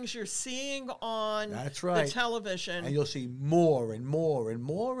more. things you're seeing on That's right. the television, And you'll see more and more and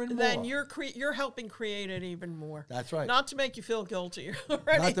more and more. then you're helping create it even more. That's right. Not to make you feel guilty or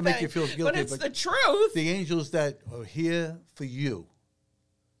Not to make you feel anything, but guilty, it's but the truth. the angels that are here for you,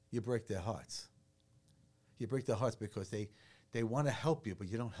 you break their hearts. You break their hearts because they want to help you, but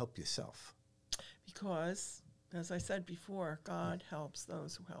you don't help yourself. Because, as I said before, God helps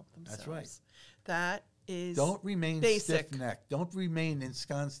those who help themselves. That's right. That is Don't remain basic. stiff-necked. Don't remain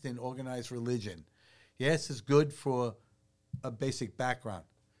ensconced in organized religion. Yes, it's good for a basic background.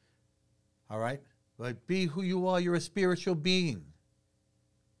 All right? But be who you are. You're a spiritual being.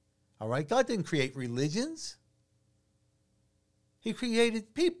 All right? God didn't create religions. He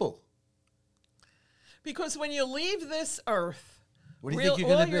created people. Because when you leave this earth, What do you think you're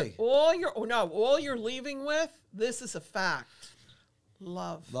going to be? all you're leaving with, this is a fact.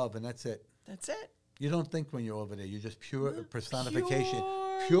 Love. Love, and that's it. That's it. You don't think when you're over there. You're just pure personification.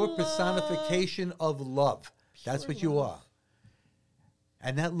 Pure Pure love. personification of love. That's Pure what you love. are.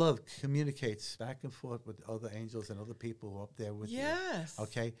 And that love communicates back and forth with other angels and other people who are up there with Yes. you.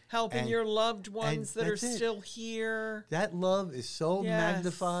 Okay? Helping And your loved ones that are that's it. still here. That love is so Yes.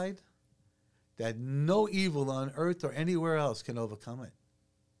 magnified that no evil on earth or anywhere else can overcome it.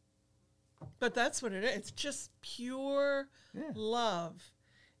 But that's what it is. It's just pure Yeah. love.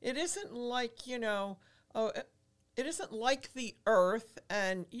 It isn't like, it isn't like the earth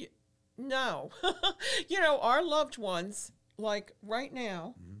and, no. Our loved ones, like right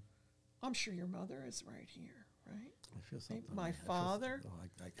now, I'm sure your mother is right here, right? I feel something. My I feel father,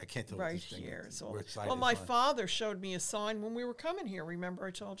 I can't tell what right this thing here. is. So, Where its side well, is my on. father showed me a sign when we were coming here. Remember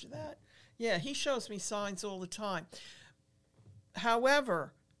I told you that? Yeah, he shows me signs all the time.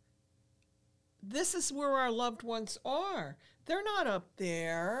 However, this is where our loved ones are. They're not up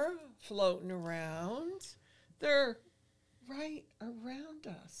there floating around. They're right around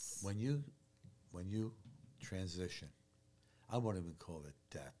us. When you transition, I won't even call it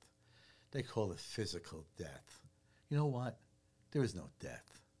death. They call it physical death. You know what? There is no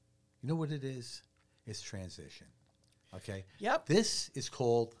death. You know what it is? It's transition. Okay? Yep. This is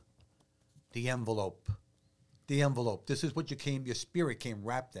called the envelope. The envelope. This is what your spirit came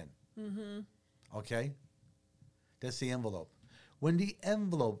wrapped in. Mm-hmm. Okay? That's the envelope. When the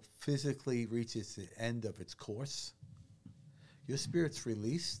envelope physically reaches the end of its course, your spirit's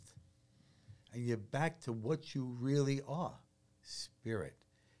released, and you're back to what you really are. Spirit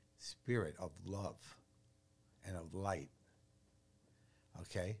of love and of light.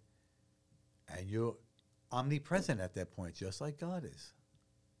 Okay? And you're omnipresent at that point, just like God is.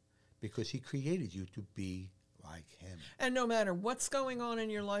 Because he created you to be like him. And no matter what's going on in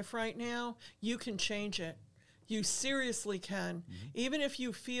your life right now, you can change it. You seriously can. Mm-hmm. Even if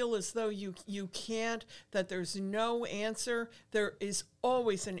you feel as though you can't, that there's no answer, there is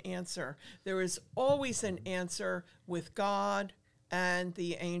always an answer. There is always an answer with God and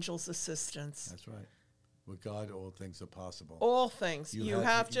the angel's assistance. That's right. With God, all things are possible. All things. You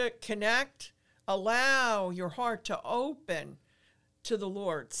have to connect, allow your heart to open to the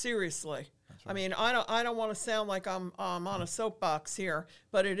Lord. Seriously. Right. I mean, I don't want to sound like I'm on a soapbox here,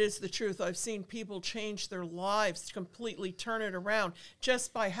 but it is the truth. I've seen people change their lives, completely turn it around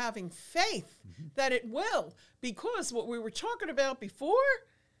just by having faith that it will. Because what we were talking about before,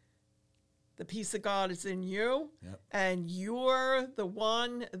 the peace of God is in you, and you're the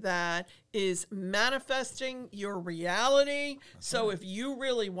one that is manifesting your reality. So if you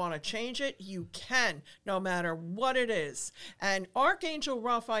really want to change it, you can, no matter what it is. And Archangel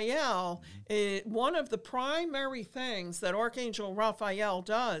Raphael, one of the primary things that Archangel Raphael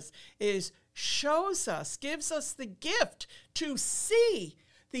does is shows us, gives us the gift to see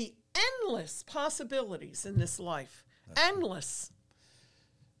the endless possibilities in this life. Endless.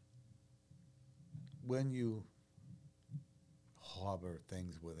 When you harbor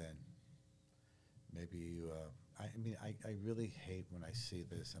things within, maybe you, I really hate when I see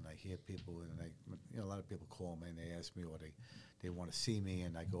this and I hear people, and a lot of people call me and they ask me, or they want to see me,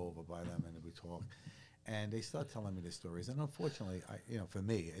 and I go over by them and we talk, and they start telling me the stories, and unfortunately, for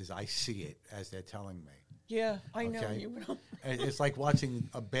me, is I see it as they're telling me. Yeah, I know you. It's like watching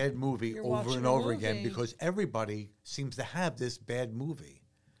a bad movie over and over again, because everybody seems to have this bad movie.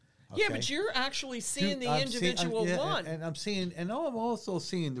 Okay. Yeah, but you're actually seeing the individual one. And I'm seeing, and I'm also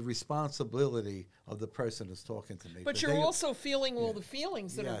seeing the responsibility of the person that's talking to me. But you're also feeling all the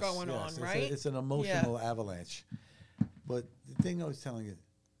feelings that are going on, right? It's an emotional avalanche. But the thing I was telling you,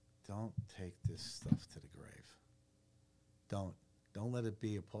 don't take this stuff to the grave. Don't let it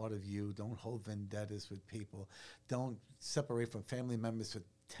be a part of you. Don't hold vendettas with people. Don't separate from family members for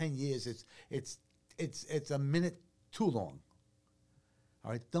 10 years. It's a minute too long. All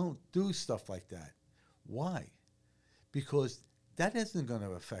right, don't do stuff like that. Why? Because that isn't going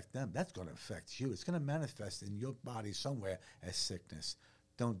to affect them. That's going to affect you. It's going to manifest in your body somewhere as sickness.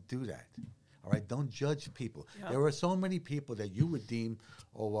 Don't do that. All right, don't judge people. Yeah. There are so many people that you would deem,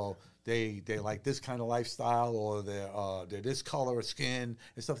 they like this kind of lifestyle, or they're this color of skin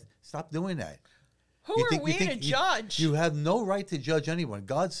and stuff. Stop doing that. Who are we to judge? You have no right to judge anyone.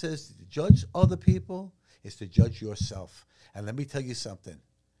 God says to judge other people is to judge yourself. And let me tell you something.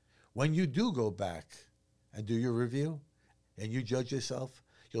 When you do go back and do your review and you judge yourself,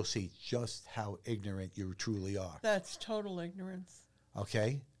 you'll see just how ignorant you truly are. That's total ignorance.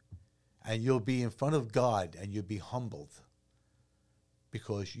 Okay? And you'll be in front of God and you'll be humbled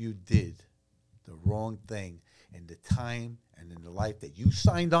because you did the wrong thing in the time and in the life that you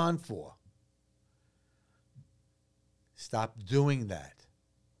signed on for. Stop doing that.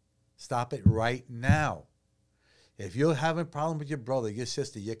 Stop it right now. If you're having a problem with your brother, your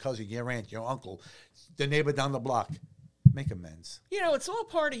sister, your cousin, your aunt, your uncle, the neighbor down the block, make amends. It's all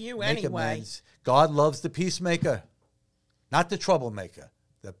part of you anyway. Make amends. God loves the peacemaker, not the troublemaker,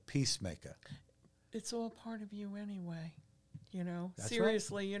 the peacemaker. It's all part of you anyway. That's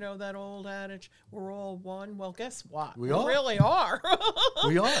seriously, right. That old adage, we're all one. Well, guess what? We are. Really are.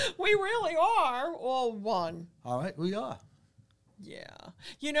 We are. We really are all one. All right, we are. Yeah.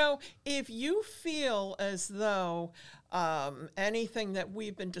 If you feel as though anything that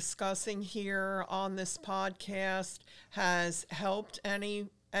we've been discussing here on this podcast has helped any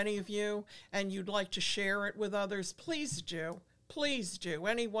of you, and you'd like to share it with others, please do. Please do.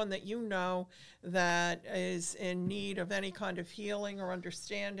 Anyone that you know that is in need of any kind of healing or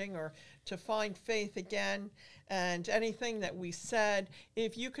understanding, or to find faith again, and anything that we said,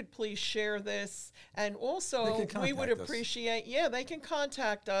 if you could please share this. And also, we would appreciate, they can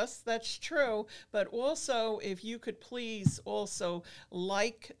contact us, that's true, but also if you could please also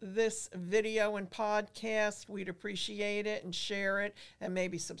like this video and podcast, we'd appreciate it, and share it, and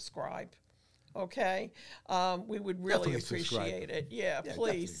maybe subscribe. Okay, we would really appreciate it. Yeah,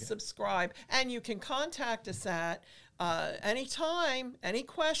 please subscribe. And you can contact us at anytime, any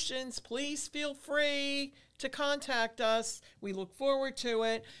questions, please feel free to contact us. We look forward to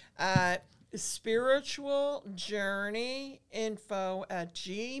it at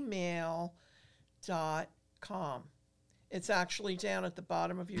spiritualjourneyinfo@gmail.com. It's actually down at the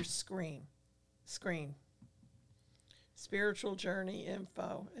bottom of your screen.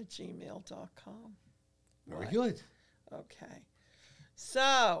 spiritualjourneyinfo@gmail.com. Very good. Okay.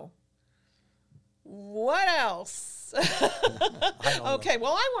 So, What else? Okay,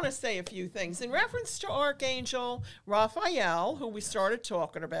 well, I want to say a few things in reference to Archangel Raphael, who we started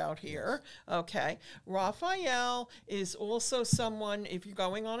talking about here. Okay, Raphael is also someone, if you're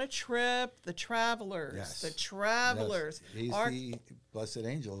going on a trip, the travelers, Yes. the travelers. Yes. He's the blessed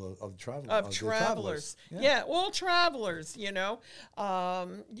angel of travel Of the travelers. Yeah, all travelers, you know.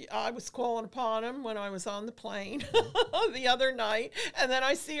 I was calling upon him when I was on the plane the other night, and then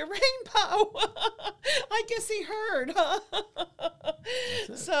I see a rainbow. I guess he heard.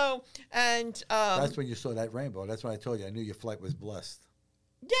 So, and That's when you saw that rainbow. That's when I told you I knew your flight was blessed.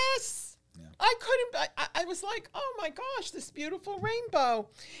 yes. Yeah. I couldn't, I was like, oh my gosh, this beautiful rainbow.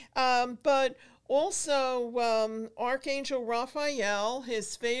 But also, Archangel Raphael,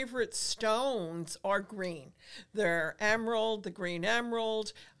 his favorite stones are green. They're emerald, the green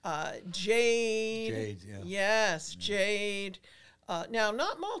emerald, jade. Jade, yeah. Yes, jade. Now,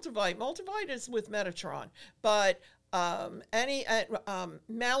 not multivite. Multivite is with Metatron, but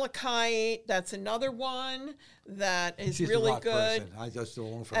malachite, that's another one that is She's really a rock good. person. I just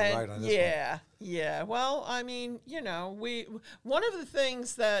along for the ride on this Yeah, yeah. Well, I mean, you know, one of the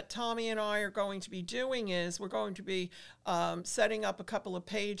things that Tommy and I are going to be doing is we're going to be setting up a couple of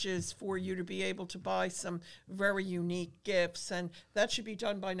pages for you to be able to buy some very unique gifts, and that should be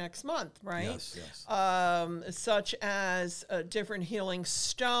done by next month, right? Yes, yes. Such as different healing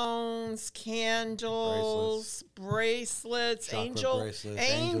stones, candles, bracelets, Chakra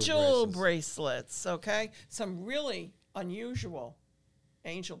angel bracelets, bracelets. Okay, some really unusual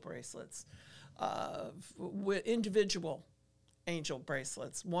angel bracelets, with individual angel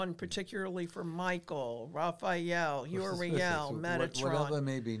bracelets. One particularly for Michael, Raphael, Uriel, Metatron. Whatever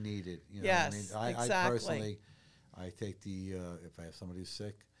may be needed. You know Yes, what I mean? exactly. I personally, I take the if I have somebody who's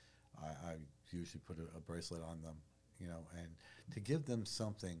sick, I usually put a bracelet on them, you know, and to give them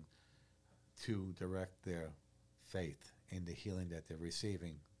something to direct their faith in the healing that they're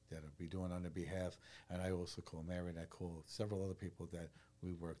receiving, that I'll be doing on their behalf. And I also call Mary, and I call several other people that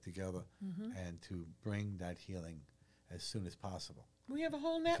we work together, and to bring that healing as soon as possible. We have a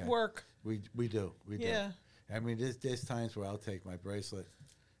whole network. We do. Yeah. I mean, there's times where I'll take my bracelet,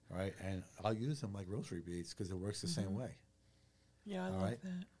 right, and I'll use them like rosary beads because it works the same way. Yeah, I All love right.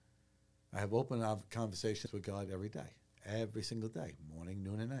 that. I have open conversations with God every single day, morning,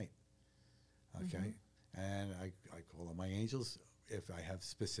 noon, and night. Okay, and I call on my angels if I have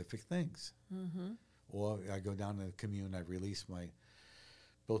specific things, or I go down to the commune. I release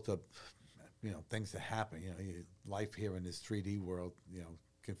both the, things that happen. Life here in this 3D world,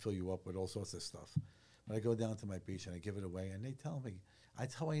 can fill you up with all sorts of stuff. But I go down to my beach and I give it away, and they tell me.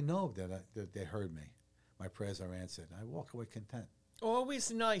 That's how I know that they heard me. My prayers are answered. I walk away content.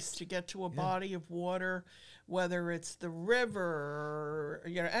 Always nice to get to a body of water, whether it's the river or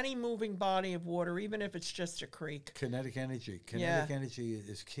any moving body of water, even if it's just a creek. Kinetic energy. Kinetic energy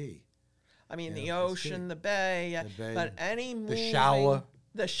is key. I mean, the ocean, the bay, but any moving... The shower.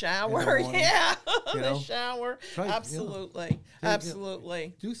 The shower, yeah. You The know? shower. Try, Absolutely.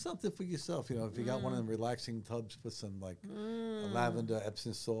 Absolutely. Do something for yourself. If you got one of them relaxing tubs, put some lavender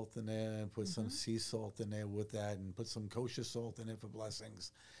Epsom salt in there, and put some sea salt in there with that, and put some kosher salt in there for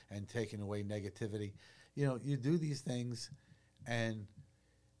blessings and taking away negativity. You do these things and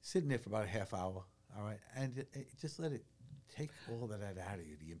sit in there for about a half hour, all right, and just let it take all of that out of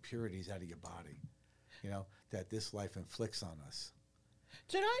you, the impurities out of your body, that this life inflicts on us.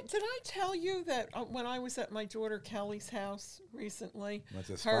 Did I tell you that when I was at my daughter Kelly's house recently, Went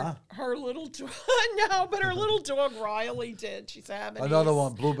to spa? her little dog, no, but her little dog Riley did. She's having Another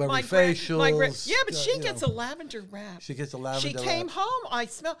one, blueberry facials. Yeah, but she gets a lavender wrap. She gets a lavender She came home. I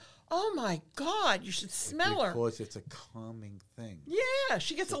smell. Oh my God! You should smell her. Because it's a calming thing. Yeah,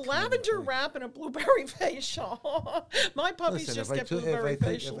 she gets a lavender wrap and a blueberry facial. My puppies just get blueberry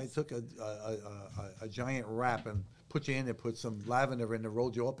facials. If I took a giant wrap and put you in there, put some lavender in there,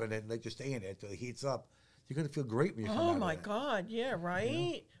 rolled you up in it, and let you stay in it until it heats up, you're going to feel great when you come out of Oh my there. God, yeah,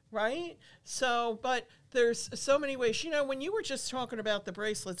 right? Right? So, but there's so many ways. When you were just talking about the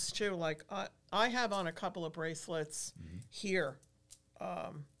bracelets too, like I have on a couple of bracelets here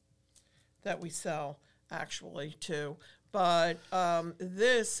that we sell actually too. But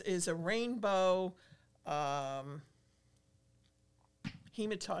this is a rainbow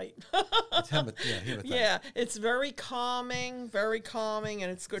hematite. It's hematite. Yeah, it's very calming,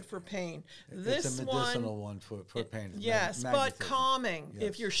 and it's good for pain. This it's a medicinal one for pain. Yes, but magnetism. calming. Yes.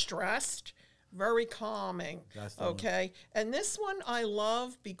 If you're stressed, very calming. That's the okay, and this one I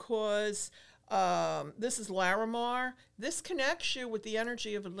love because this is Larimar. This connects you with the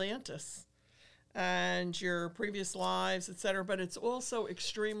energy of Atlantis. and your previous lives, etc. But it's also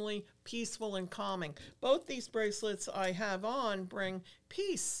extremely peaceful and calming. Both these bracelets I have on bring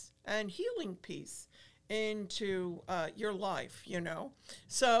peace and healing peace into your life, you know.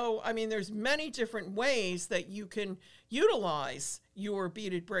 So, I mean, there's many different ways that you can utilize your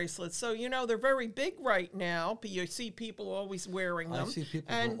beaded bracelets. So, you know, they're very big right now, but you see people always wearing them. I see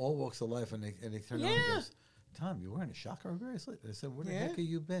people from all walks of life, and they turn around and goes, Tom, you're wearing a chakra bracelet? I said, where the heck have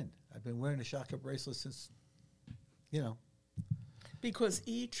you been? I've been wearing a chakra bracelet since, you know. Because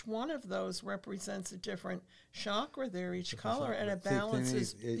each one of those represents a different chakra there, each color, and it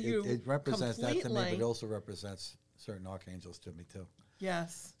balances you It represents completely. that to me, but it also represents certain archangels to me, too.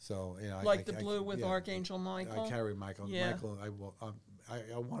 Yes. So, you know, like the blue with Archangel Michael. I carry Michael. Yeah. Michael, I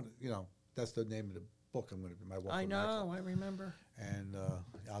want, you know, that's the name of the book I'm going to be, my walk I with know, Michael. I remember. And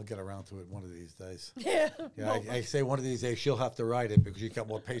I'll get around to it one of these days. Yeah. Yeah, I say one of these days she'll have to write it because you got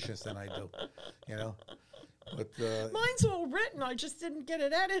more patience than I do, you know. But mine's all written. I just didn't get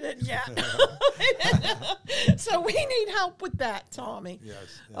it edited yet. So we need help with that, Tommy.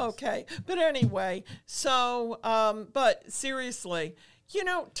 Yes. Okay. But anyway, so but seriously, you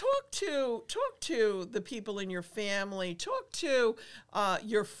know, talk to the people in your family, talk to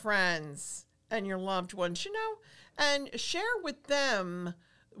your friends and your loved ones, you know, and share with them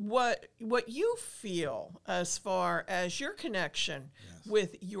what you feel as far as your connection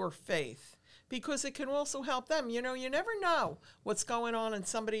with your faith, because it can also help them. You know, you never know what's going on in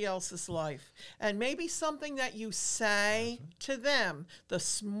somebody else's life, and maybe something that you say to them, the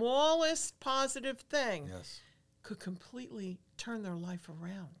smallest positive thing, could completely turn their life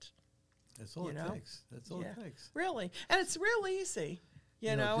around. That's all it takes. That's all it takes. Really. And it's real easy.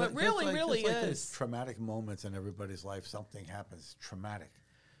 You know, it really just like is. There's traumatic moments in everybody's life. Something happens traumatic.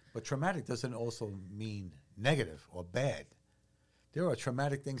 But traumatic doesn't also mean negative or bad. There are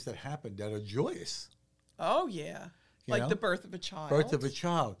traumatic things that happen that are joyous. Oh, yeah. You like know? the birth of a child. Birth of a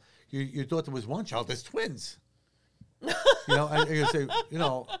child. You thought there was one child. There's twins. You know, and you say, you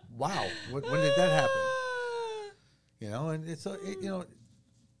know, wow, when did that happen? You know, and it's, you know,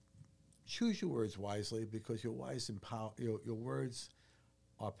 choose your words wisely, because your wise and power, your words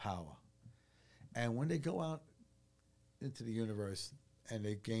are power. And when they go out into the universe and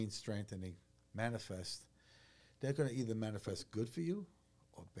they gain strength and they manifest, they're going to either manifest good for you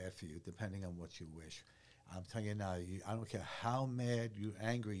or bad for you, depending on what you wish. I'm telling you now, I don't care how mad,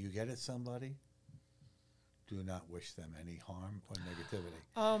 angry you get at somebody, do not wish them any harm or negativity.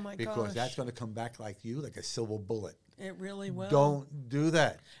 Oh, my gosh. Because that's going to come back like like a silver bullet. It really will. Don't do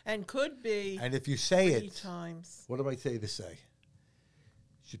that. And could be. And if you say 3 times. What do I say to say?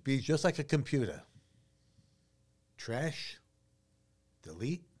 Should be just like a computer. Trash,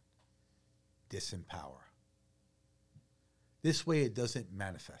 delete, disempower. This way it doesn't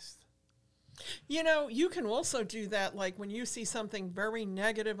manifest. You know, you can also do that, like when you see something very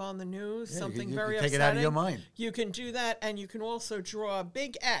negative on the news, something you very take upsetting. it out of your mind. You can do that, and you can also draw a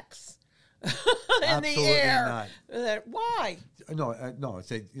big X in Absolutely the air. not. Why? No,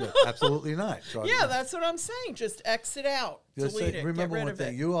 say absolutely not. So, yeah, that's what I'm saying. Just X it out, delete it, remember get rid one of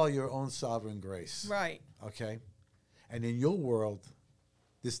thing: it. you are your own sovereign grace. Right. Okay, and in your world,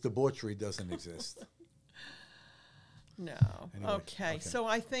 this debauchery doesn't exist. No. Anyway, okay. So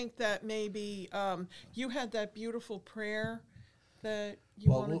I think that maybe you had that beautiful prayer that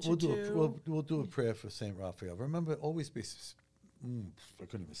you wanted to do. We'll do a prayer for Saint Raphael. Remember, always be. I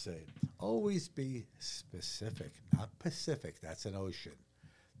couldn't even say it. Always be specific, not Pacific. That's an ocean.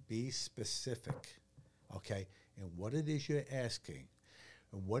 Be specific, okay? And what it is you're asking,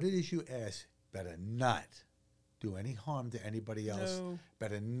 and what it is you ask, better not do any harm to anybody else. No.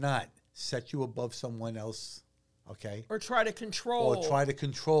 Better not set you above someone else, okay? Or try to control. Or try to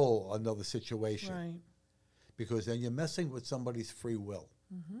control another situation. Right. Because then you're messing with somebody's free will.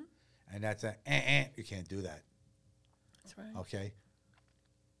 Mm-hmm. And that's you can't do that. That's right. Okay?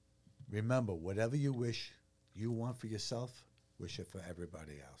 Remember, whatever you wish you want for yourself, wish it for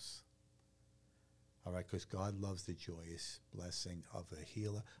everybody else. All right? Because God loves the joyous blessing of a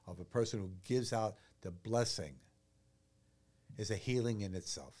healer, of a person who gives out the blessing. Is a healing in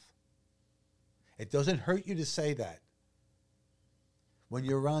itself. It doesn't hurt you to say that. When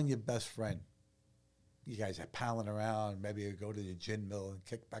you're around your best friend, you guys are palling around, maybe you go to the gin mill and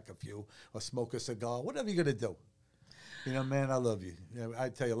kick back a few, or smoke a cigar, whatever you're going to do. You know, man, I love you. You know, I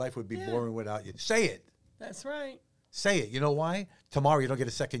tell you, life would be boring without you. Say it. That's right. Say it. You know why? Tomorrow you don't get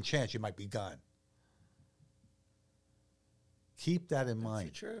a second chance. You might be gone. Keep that in mind.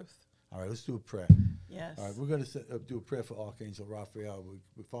 That's the truth. All right, let's do a prayer. Yes. All right, we're going to do a prayer for Archangel Raphael.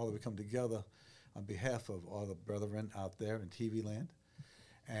 Father, we come together on behalf of all the brethren out there in TV land,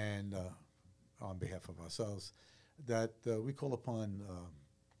 and on behalf of ourselves, that we call upon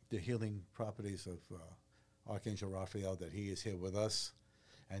the healing properties of Archangel Raphael, that he is here with us,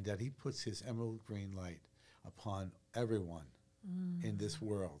 and that he puts his emerald green light upon everyone in this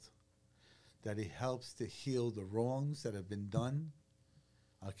world, that he helps to heal the wrongs that have been done,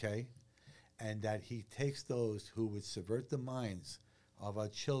 okay, and that he takes those who would subvert the minds of our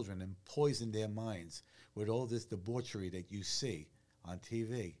children and poison their minds with all this debauchery that you see on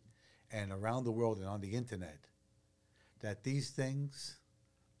TV and around the world and on the internet, that these things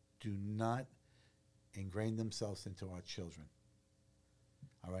do not ingrain themselves into our children.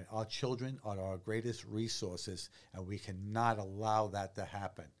 All right, our children are our greatest resources, and we cannot allow that to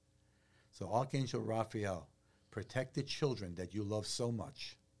happen. So Archangel Raphael, protect the children that you love so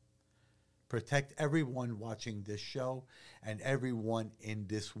much. Protect everyone watching this show and everyone in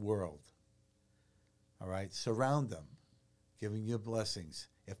this world. All right, surround them, giving you blessings.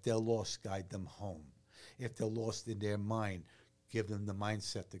 If they're lost, guide them home. If they're lost in their mind, give them the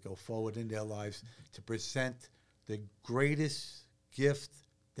mindset to go forward in their lives, to present the greatest gift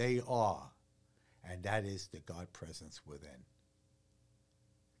they are, and that is the God presence within.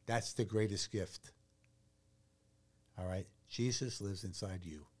 That's the greatest gift. All right? Jesus lives inside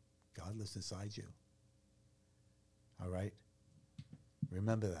you. God lives inside you. All right?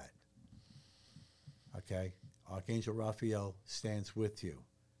 Remember that. Okay? Archangel Raphael stands with you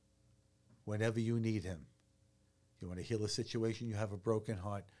whenever you need him. You want to heal a situation, you have a broken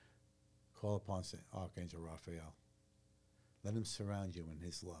heart, call upon Archangel Raphael. Let him surround you in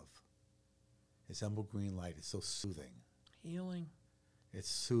his love. His emerald green light is so soothing. Healing. It's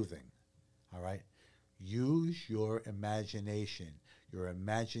soothing. All right? Use your imagination. Your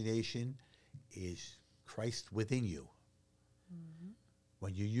imagination is Christ within you. Mm-hmm.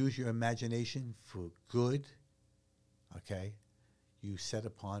 When you use your imagination for good, okay, you set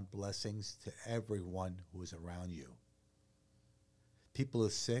upon blessings to everyone who is around you. People are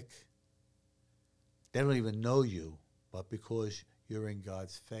sick. They don't even know you, but because you're in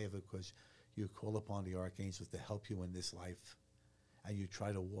God's favor, because you call upon the archangels to help you in this life, and you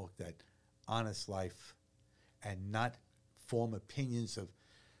try to walk that honest life and not form opinions of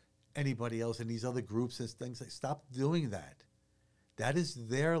anybody else in these other groups and things. Stop doing that. That is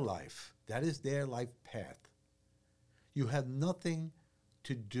their life. That is their life path. You have nothing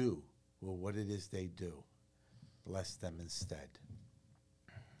to do with what it is they do. Bless them instead.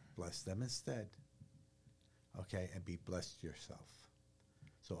 Bless them instead. Okay, and be blessed yourself.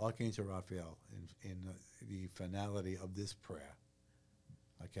 So Archangel Raphael, in the finality of this prayer,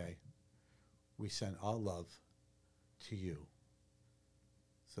 okay, we send our love to you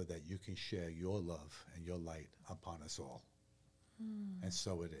so that you can share your love and your light upon us all. And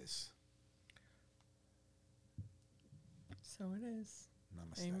so it is. So it is.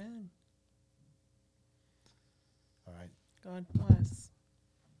 Namaste. Amen. All right. God bless.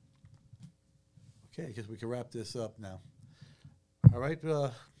 Okay, because we can wrap this up now. All right.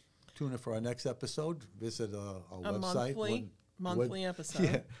 Tune in for our next episode. Visit our website. Monthly episode.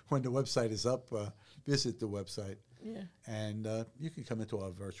 Yeah, when the website is up, visit the website. Yeah. And you can come into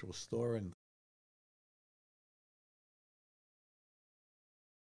our virtual store and